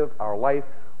to live our life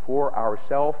for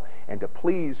ourselves and to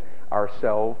please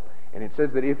ourselves. And it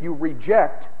says that if you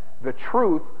reject the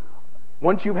truth,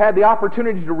 once you've had the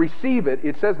opportunity to receive it,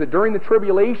 it says that during the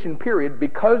tribulation period,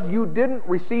 because you didn't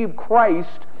receive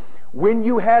Christ when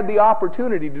you had the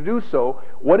opportunity to do so,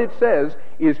 what it says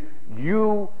is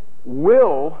you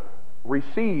will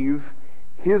receive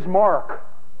His mark,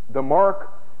 the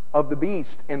mark of the beast.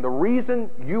 And the reason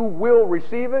you will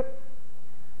receive it,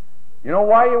 you know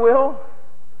why you will?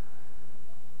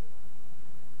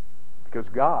 Because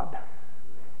God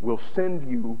will send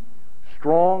you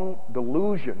strong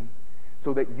delusion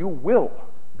so that you will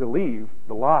believe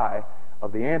the lie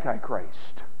of the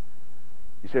Antichrist.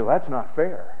 You say, well, that's not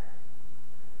fair.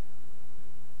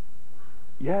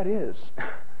 Yeah, it is.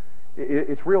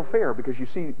 It's real fair, because you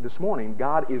see, this morning,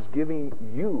 God is giving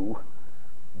you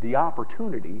the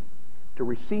opportunity to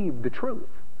receive the truth.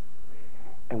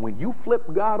 And when you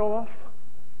flip God off,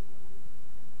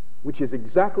 which is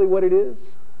exactly what it is,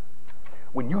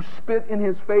 when you spit in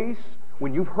His face,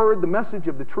 when you've heard the message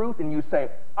of the truth and you say,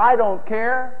 I don't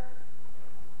care,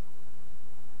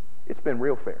 it's been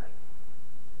real fair.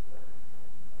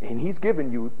 And He's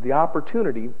given you the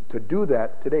opportunity to do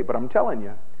that today. But I'm telling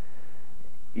you,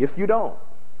 if you don't,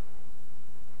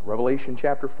 Revelation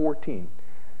chapter 14,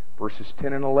 verses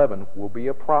 10 and 11 will be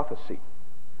a prophecy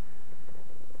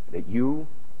that you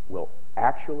will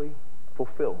actually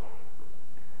fulfill.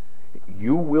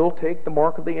 You will take the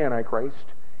mark of the Antichrist,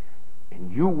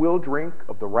 and you will drink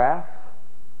of the wrath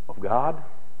of God,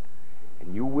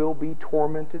 and you will be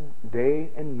tormented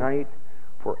day and night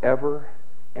forever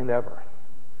and ever.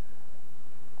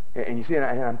 And you see, and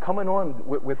I'm coming on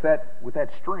with that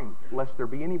string, lest there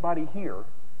be anybody here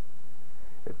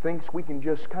that thinks we can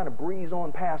just kind of breeze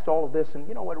on past all of this, and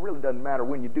you know what, it really doesn't matter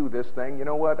when you do this thing. You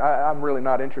know what, I'm really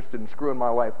not interested in screwing my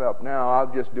life up now.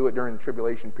 I'll just do it during the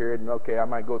tribulation period, and okay, I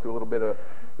might go through a little bit of,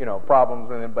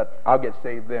 problems, and then, but I'll get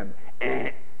saved then.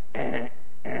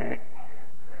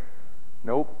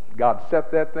 Nope, God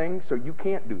set that thing so you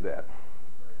can't do that.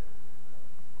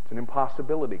 It's an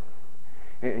impossibility.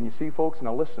 And you see, folks,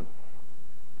 now listen.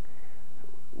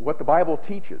 What the Bible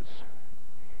teaches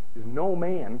is no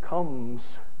man comes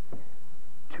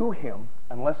to Him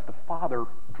unless the Father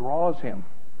draws him.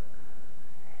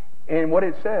 And what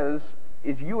it says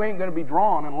is you ain't going to be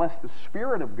drawn unless the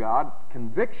Spirit of God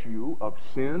convicts you of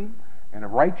sin and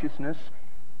of righteousness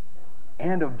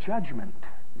and of judgment.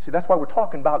 You see, that's why we're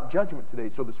talking about judgment today,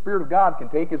 so the Spirit of God can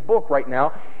take His book right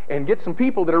now and get some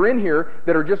people that are in here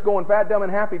that are just going fat, dumb,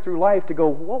 and happy through life to go,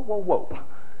 whoa.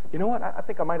 You know what? I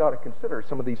think I might ought to consider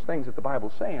some of these things that the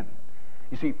Bible's saying.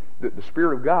 You see, the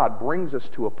Spirit of God brings us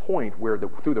to a point where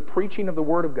through the preaching of the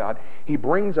Word of God, He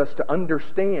brings us to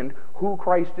understand who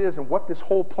Christ is and what this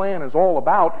whole plan is all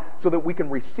about so that we can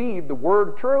receive the Word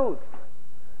of truth.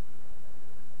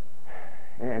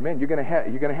 Amen. You're going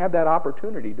to have that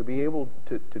opportunity to be able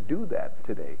to do that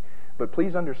today. But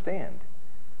please understand,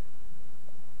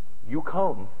 You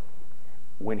come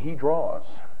when He draws.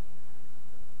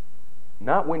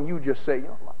 Not when you just say,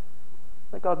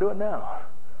 I think I'll do it now.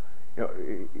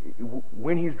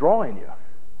 When He's drawing you.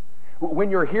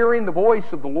 When you're hearing the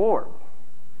voice of the Lord.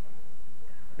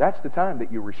 That's the time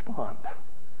that you respond.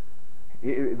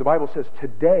 The Bible says,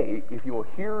 today, if you will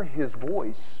hear His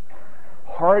voice,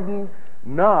 harden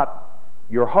not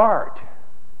your heart.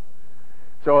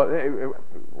 So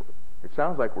it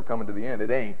sounds like we're coming to the end. It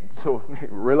ain't. So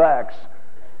relax.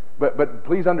 But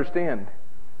please understand,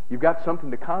 you've got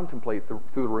something to contemplate through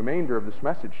the remainder of this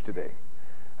message today.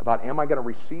 About, am I going to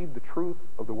receive the truth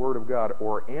of the Word of God,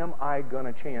 or am I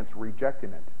going to chance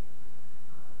rejecting it?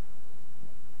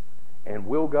 And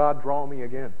will God draw me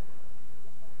again?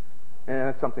 And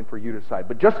that's something for you to decide.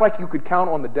 But just like you could count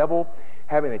on the devil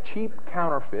having a cheap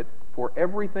counterfeit for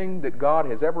everything that God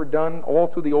has ever done all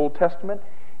through the Old Testament,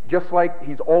 just like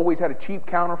he's always had a cheap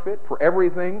counterfeit for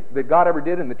everything that God ever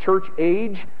did in the church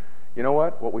age, you know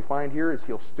what? What we find here is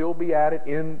he'll still be at it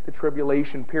in the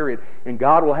tribulation period. And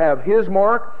God will have His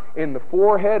mark in the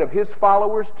forehead of His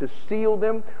followers to seal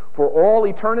them for all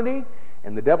eternity.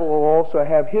 And the devil will also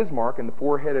have his mark in the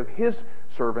forehead of his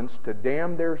servants to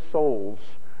damn their souls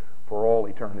for all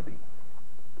eternity.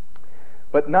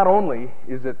 But not only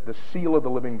is it the seal of the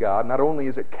living God, not only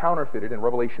is it counterfeited in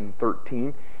Revelation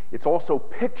 13, it's also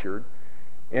pictured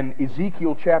in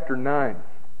Ezekiel chapter 9.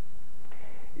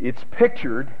 It's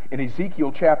pictured in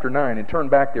Ezekiel chapter 9, and turn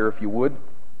back there if you would.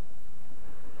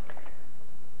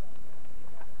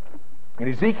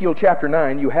 In Ezekiel chapter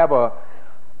 9, you have a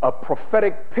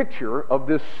prophetic picture of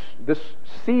this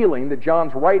sealing that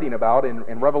John's writing about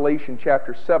in Revelation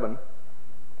chapter 7.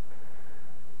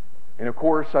 And of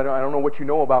course, I don't know what you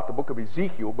know about the book of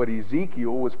Ezekiel, but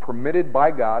Ezekiel was permitted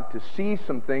by God to see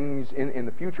some things in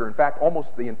the future. In fact, almost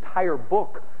the entire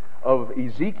book of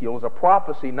Ezekiel is a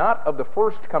prophecy not of the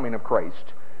first coming of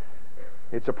Christ.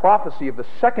 It's a prophecy of the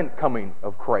second coming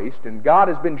of Christ. And God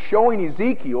has been showing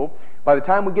Ezekiel, by the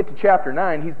time we get to chapter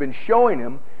 9, He's been showing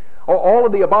him all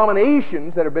of the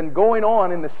abominations that have been going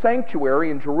on in the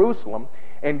sanctuary in Jerusalem.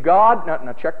 And God,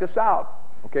 now check this out,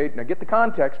 okay? Now get the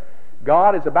context.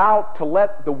 God is about to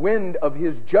let the wind of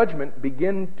His judgment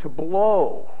begin to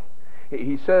blow.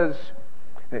 He says,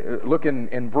 look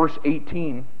in verse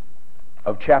 18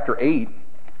 of chapter 8,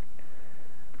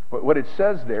 what it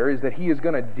says there is that He is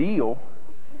going to deal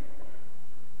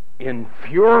in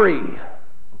fury.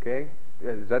 Okay?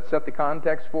 Does that set the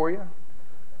context for you?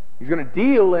 He's going to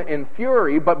deal in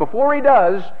fury, but before He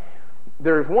does,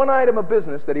 there's one item of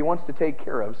business that He wants to take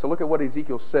care of. So look at what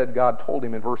Ezekiel said God told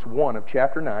him in verse 1 of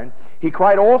chapter 9. He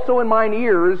cried also in mine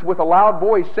ears with a loud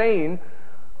voice, saying,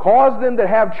 cause them that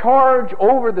have charge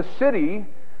over the city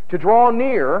to draw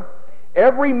near,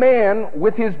 every man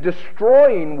with his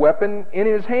destroying weapon in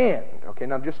his hand. Okay,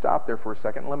 now just stop there for a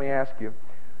second. Let me ask you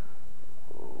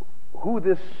who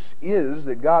this is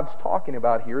that God's talking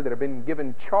about here that have been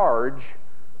given charge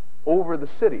over the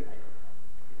city.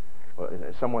 Well,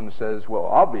 someone says, well,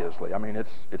 obviously, I mean,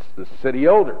 it's the city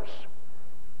elders.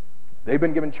 They've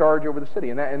been given charge over the city,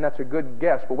 and that's a good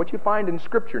guess. But what you find in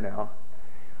Scripture now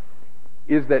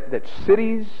is that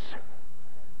cities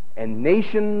and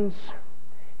nations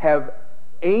have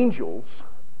angels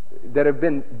that have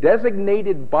been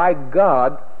designated by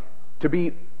God to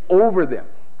be over them.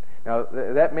 Now,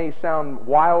 that may sound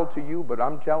wild to you, but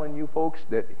I'm telling you folks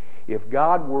that if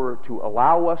God were to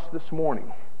allow us this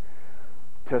morning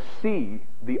to see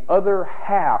the other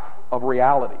half of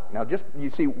reality. Now, just,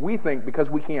 you see, we think because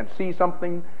we can't see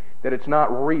something that it's not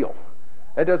real.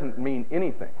 That doesn't mean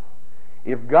anything.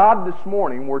 If God this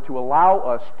morning were to allow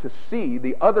us to see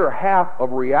the other half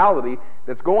of reality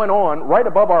that's going on right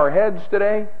above our heads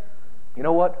today, you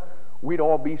know what? We'd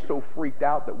all be so freaked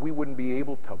out that we wouldn't be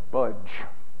able to budge.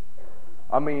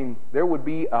 I mean, there would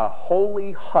be a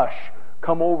holy hush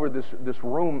come over this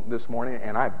room this morning,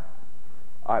 and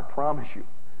I promise you,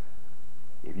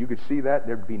 if you could see that,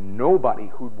 there'd be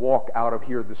nobody who'd walk out of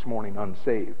here this morning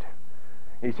unsaved.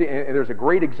 And you see, and there's a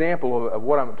great example of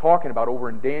what I'm talking about over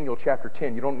in Daniel chapter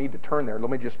 10. You don't need to turn there.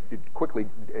 Let me just quickly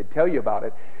tell you about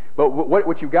it. But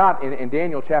what you got in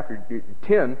Daniel chapter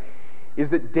 10 is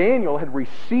that Daniel had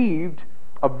received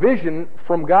a vision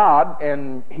from God,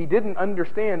 and he didn't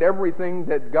understand everything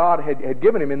that God had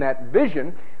given him in that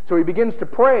vision. So he begins to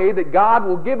pray that God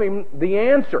will give him the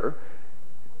answer,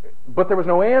 but there was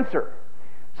no answer.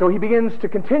 So he begins to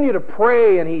continue to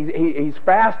pray, and he's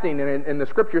fasting, and the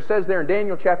Scripture says there in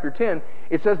Daniel chapter 10,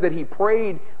 it says that he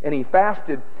prayed and he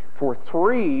fasted for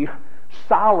 3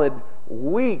 solid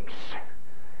weeks.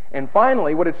 And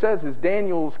finally, what it says is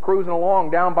Daniel's cruising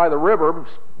along down by the river,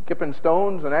 skipping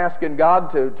stones and asking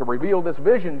God to reveal this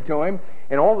vision to him.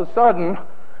 And all of a sudden,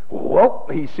 whoa,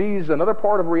 he sees another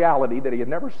part of reality that he had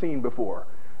never seen before.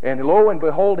 And lo and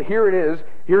behold, here it is.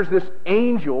 Here's this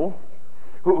angel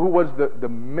who was the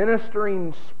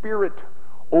ministering spirit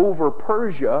over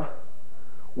Persia,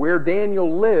 where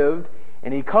Daniel lived.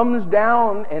 And he comes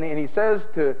down and he says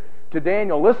to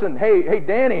Daniel, listen, hey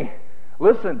Danny,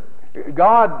 listen,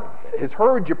 God has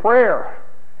heard your prayer.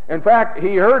 In fact,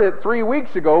 he heard it 3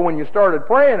 weeks ago when you started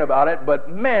praying about it, but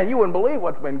man, you wouldn't believe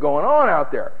what's been going on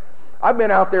out there. I've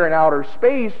been out there in outer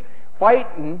space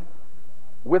fighting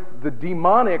with the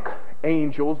demonic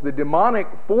angels, the demonic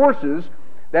forces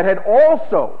that had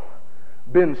also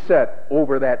been set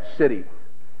over that city.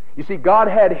 You see, God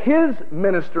had His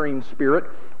ministering spirit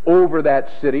over that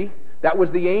city. That was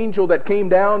the angel that came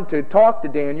down to talk to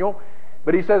Daniel.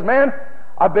 But he says, man,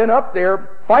 I've been up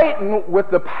there fighting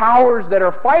with the powers that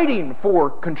are fighting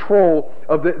for control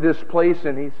of this place.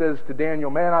 And he says to Daniel,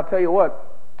 man, I'll tell you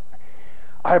what,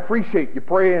 I appreciate you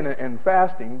praying and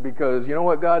fasting, because you know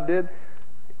what God did?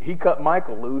 He cut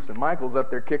Michael loose, and Michael's up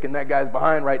there kicking that guy's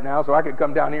behind right now, so I could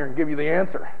come down here and give you the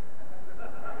answer.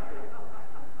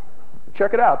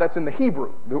 Check it out. That's in the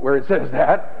Hebrew where it says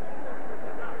that.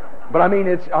 But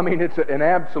it's an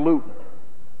absolute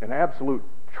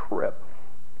trip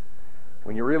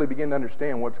when you really begin to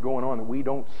understand what's going on that we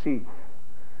don't see.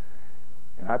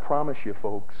 And I promise you,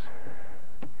 folks,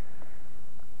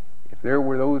 if there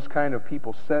were those kind of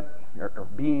people set, or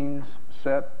beings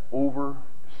set over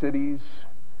cities,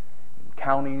 and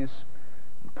counties,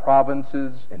 and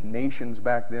provinces, and nations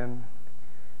back then,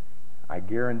 I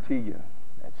guarantee you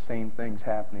that same thing's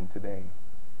happening today.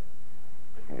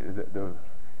 The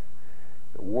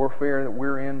warfare that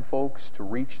we're in, folks, to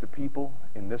reach the people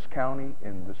in this county,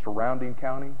 in the surrounding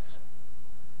counties,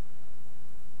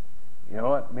 you know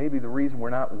what? Maybe the reason we're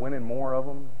not winning more of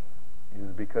them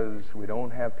is because we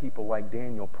don't have people like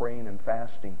Daniel praying and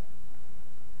fasting.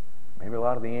 Maybe a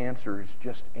lot of the answers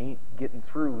just ain't getting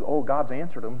through. Oh, God's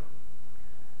answered them.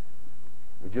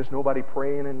 There's just nobody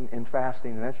praying and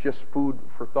fasting, and that's just food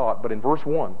for thought. But in verse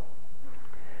 1,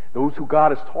 those who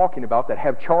God is talking about that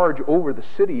have charge over the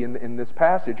city in this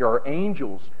passage are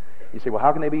angels. You say, well,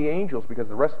 how can they be angels? Because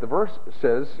the rest of the verse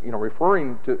says,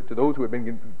 referring to those who have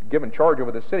been given charge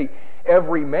over the city,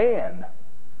 every man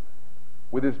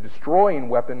with his destroying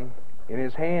weapon in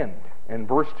his hand. And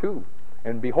verse 2,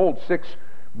 and behold, 6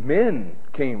 men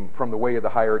came from the way of the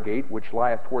higher gate, which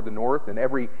lieth toward the north, and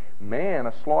every man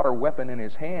a slaughter weapon in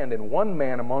his hand, and one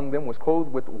man among them was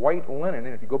clothed with white linen.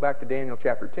 And if you go back to Daniel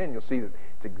chapter 10, you'll see that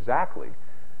it's exactly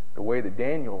the way that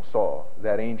Daniel saw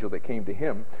that angel that came to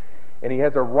him. And he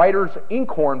has a writer's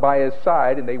inkhorn by his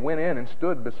side, and they went in and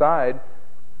stood beside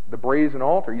the brazen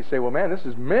altar. You say, well, man, this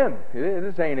is men.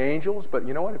 This ain't angels. But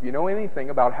you know what? If you know anything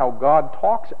about how God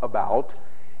talks about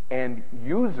and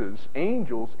uses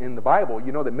angels in the Bible,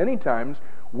 you know that many times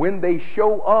when they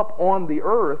show up on the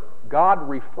earth, God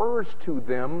refers to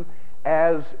them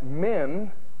as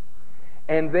men,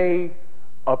 and they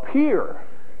appear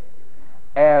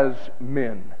as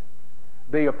men.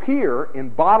 They appear in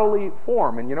bodily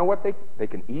form. And you know what? They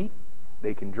can eat,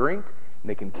 they can drink, and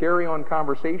they can carry on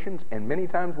conversations, and many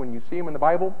times when you see them in the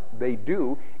Bible, they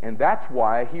do. And that's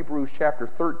why Hebrews chapter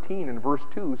 13 and verse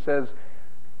 2 says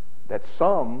that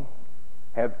some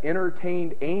have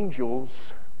entertained angels,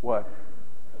 what?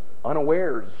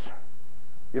 Unawares.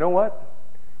 You know what?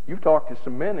 You've talked to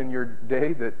some men in your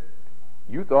day that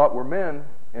you thought were men,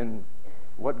 and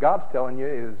what God's telling you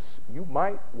is you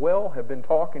might well have been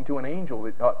talking to an angel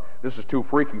that thought, this is too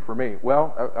freaky for me.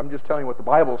 Well, I'm just telling you what the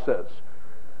Bible says.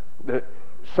 That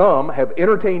some have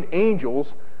entertained angels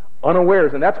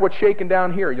unawares, and that's what's shaken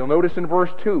down here. You'll notice in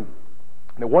verse 2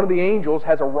 that one of the angels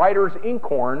has a writer's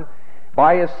inkhorn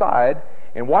by his side,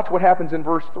 and watch what happens in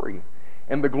verse 3.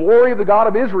 And the glory of the God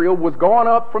of Israel was gone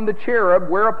up from the cherub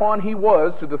whereupon he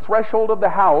was to the threshold of the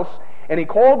house, and he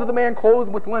called to the man clothed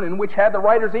with linen, which had the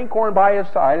writer's inkhorn by his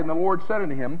side, and the Lord said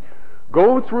unto him,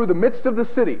 go through the midst of the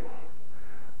city,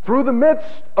 through the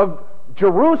midst of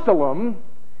Jerusalem,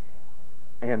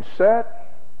 and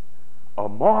set a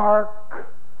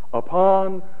mark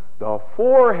upon the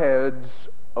foreheads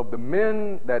of the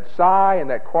men that sigh and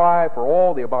that cry for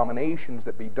all the abominations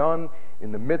that be done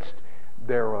in the midst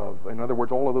thereof. In other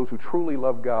words, all of those who truly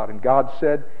love God. And God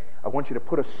said, I want you to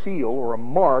put a seal or a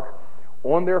mark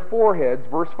on their foreheads.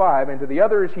 Verse 5, and to the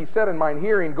others he said in mine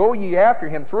hearing, go ye after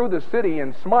him through the city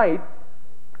and smite.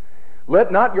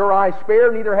 Let not your eye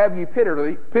spare, neither have ye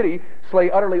pity. Slay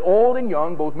utterly old and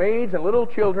young, both maids and little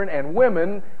children and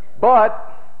women,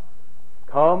 but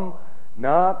come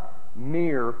not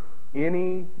near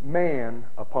any man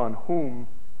upon whom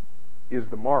is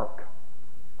the mark.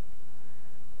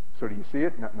 So do you see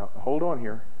it? No, hold on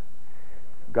here.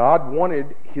 God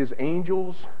wanted His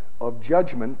angels of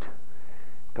judgment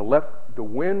to let the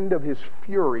wind of His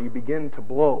fury begin to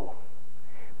blow.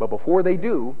 But before they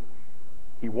do,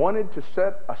 He wanted to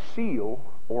set a seal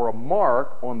or a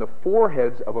mark on the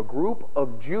foreheads of a group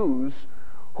of Jews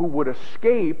who would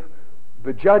escape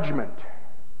the judgment.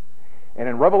 And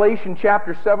in Revelation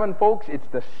chapter 7, folks, it's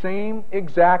the same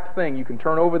exact thing. You can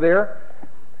turn over there.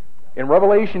 In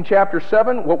Revelation chapter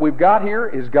 7, what we've got here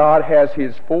is God has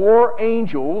His 4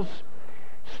 angels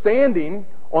standing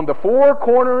on the 4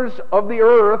 corners of the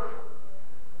earth,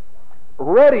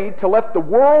 ready to let the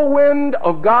whirlwind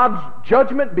of God's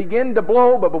judgment begin to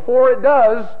blow. But before it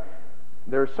does,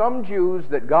 there are some Jews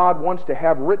that God wants to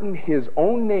have written His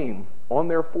own name on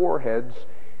their foreheads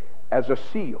as a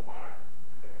seal.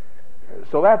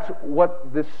 So that's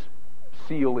what this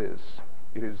seal is.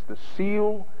 It is the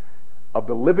seal of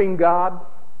the living God,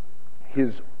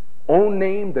 His own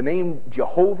name, the name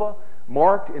Jehovah,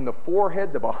 marked in the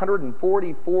foreheads of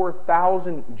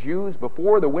 144,000 Jews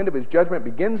before the wind of His judgment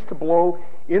begins to blow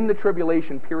in the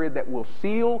tribulation period, that will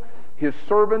seal His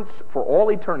servants for all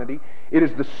eternity. It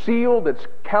is the seal that's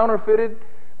counterfeited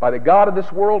by the god of this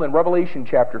world in Revelation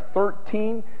chapter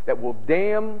 13, that will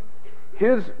damn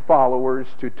His followers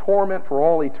to torment for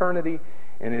all eternity.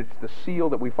 And it's the seal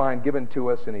that we find given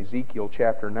to us in Ezekiel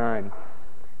chapter 9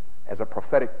 as a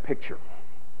prophetic picture.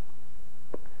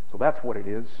 So that's what it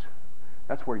is.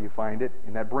 That's where you find it.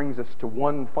 And that brings us to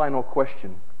one final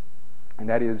question. And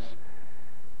that is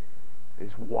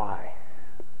why?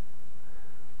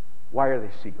 Why are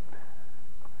they sealed?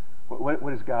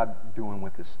 What is God doing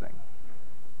with this thing?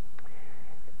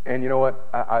 And you know what?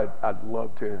 I'd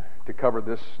love to cover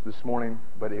this morning,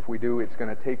 but if we do, it's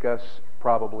going to take us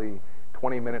probably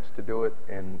 20 minutes to do it.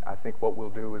 And I think what we'll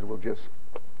do is we'll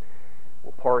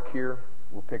park here.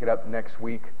 We'll pick it up next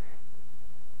week.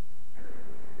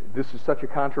 This is such a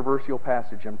controversial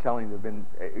passage. I'm telling you,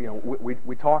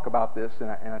 we talk about this, and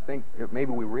I think that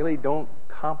maybe we really don't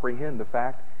comprehend the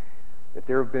fact that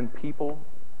there have been people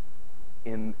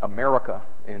in America,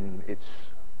 and it's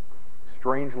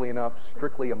strangely enough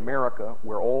strictly America,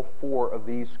 where all 4 of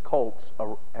these cults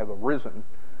have arisen,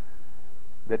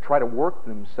 that try to work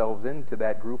themselves into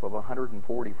that group of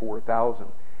 144,000.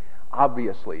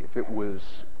 Obviously, if it was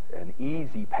an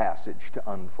easy passage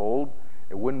to unfold,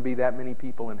 there wouldn't be that many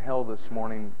people in hell this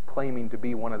morning claiming to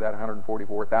be one of that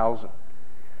 144,000.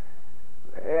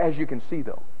 As you can see,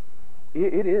 though,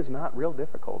 it is not real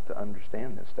difficult to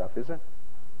understand this stuff, is it?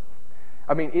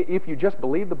 I mean, if you just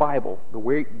believe the Bible the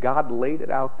way God laid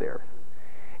it out there,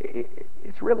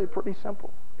 it's really pretty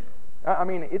simple. I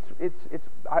mean,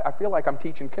 I feel like I'm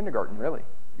teaching kindergarten, really.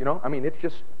 I mean,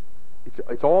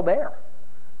 it's all there.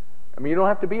 I mean, you don't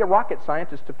have to be a rocket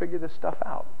scientist to figure this stuff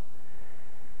out.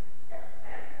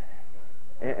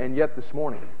 And yet this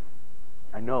morning,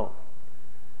 I know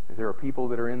that there are people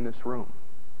that are in this room,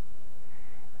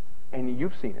 and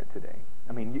you've seen it today.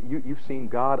 I mean, you've seen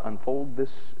God unfold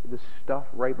this stuff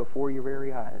right before your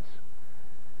very eyes.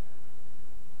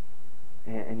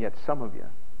 And yet some of you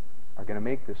are going to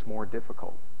make this more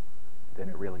difficult than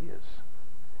it really is.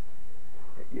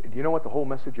 Do you know what the whole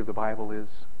message of the Bible is?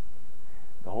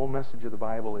 The whole message of the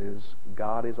Bible is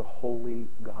God is a holy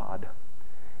God.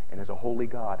 And as a holy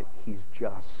God, He's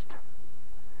just.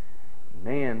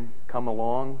 Man come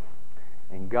along,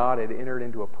 and God had entered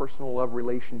into a personal love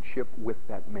relationship with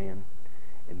that man.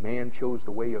 And man chose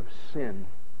the way of sin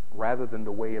rather than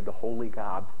the way of the holy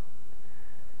God.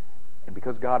 And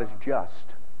because God is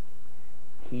just,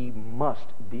 He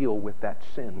must deal with that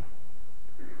sin.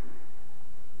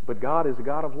 But God is a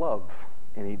God of love,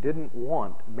 and He didn't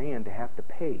want man to have to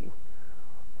pay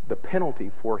the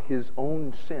penalty for his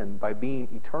own sin by being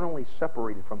eternally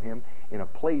separated from Him in a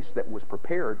place that was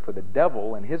prepared for the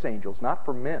devil and his angels, not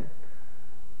for men,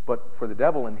 but for the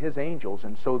devil and his angels,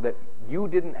 and so that you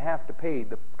didn't have to pay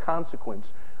the consequence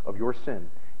of your sin.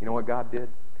 You know what God did?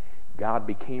 God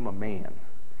became a man,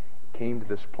 came to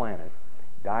this planet,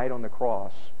 died on the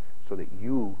cross so that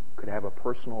you could have a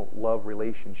personal love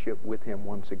relationship with Him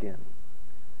once again.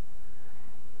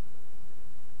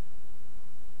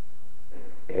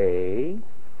 A,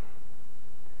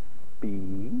 B.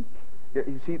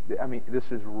 You see, I mean, this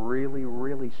is really,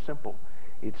 really simple.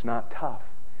 It's not tough.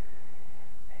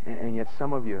 And yet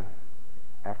some of you,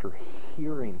 after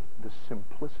hearing the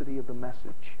simplicity of the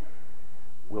message,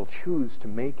 will choose to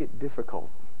make it difficult.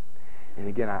 And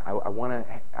again, I want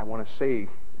to say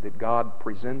that God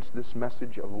presents this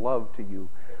message of love to you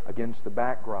against the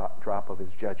backdrop of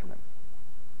His judgment.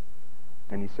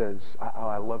 And he says,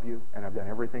 I love you, and I've done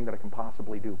everything that I can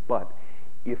possibly do. But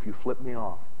if you flip me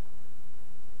off,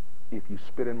 if you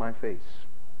spit in my face,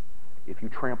 if you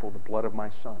trample the blood of my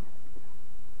son,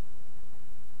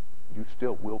 you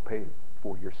still will pay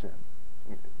for your sin.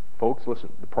 Folks,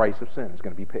 listen, the price of sin is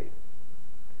going to be paid.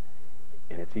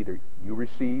 And it's either you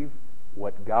receive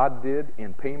what God did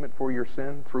in payment for your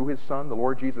sin through His Son, the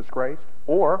Lord Jesus Christ,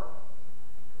 or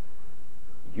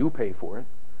you pay for it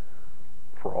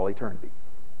for all eternity.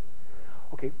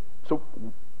 Okay, so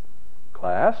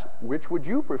class, which would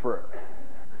you prefer?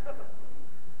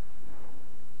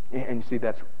 And you see,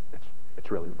 that's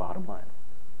really the bottom line.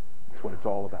 That's what it's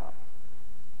all about.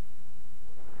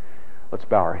 Let's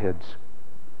bow our heads.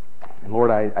 And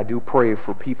Lord, I do pray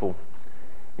for people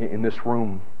in this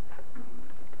room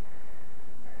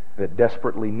that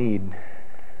desperately need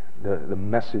the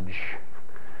message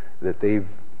that they've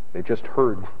just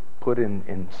heard put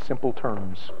in simple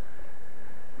terms.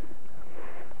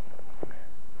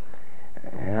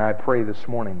 And I pray this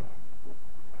morning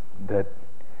that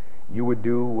you would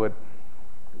do what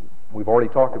we've already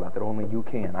talked about, that only you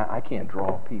can. I can't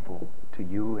draw people to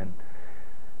you, and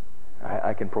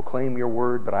I can proclaim your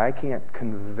word, but I can't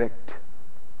convict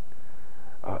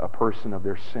a person of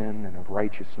their sin and of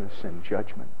righteousness and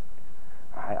judgment.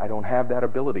 I don't have that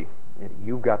ability.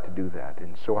 You've got to do that.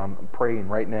 And so I'm praying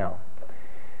right now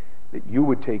that you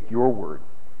would take your word,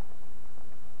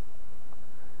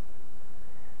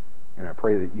 and I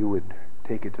pray that you would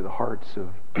take it to the hearts of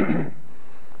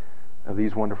of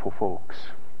these wonderful folks.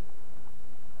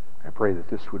 I pray that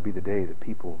this would be the day that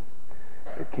people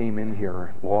that came in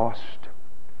here lost,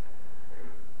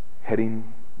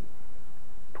 heading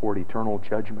toward eternal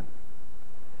judgment,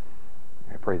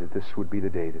 I pray that this would be the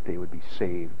day that they would be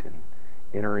saved and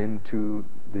enter into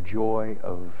the joy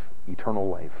of eternal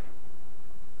life.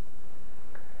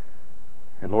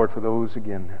 And Lord, for those,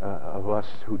 again, of us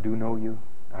who do know you,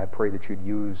 I pray that you'd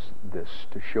use this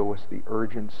to show us the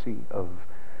urgency of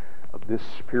this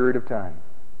period of time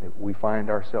that we find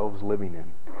ourselves living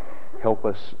in. Help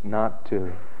us not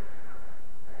to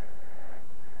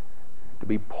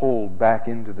be pulled back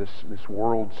into this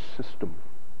world system,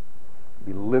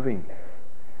 be living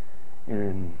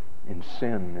in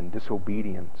sin and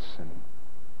disobedience, and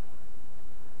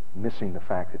missing the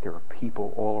fact that there are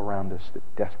people all around us that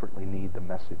desperately need the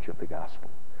message of the gospel.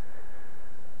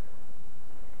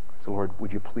 So Lord,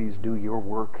 would you please do your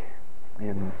work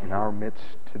in our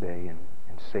midst today and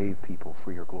save people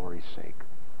for your glory's sake.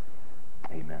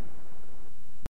 Amen.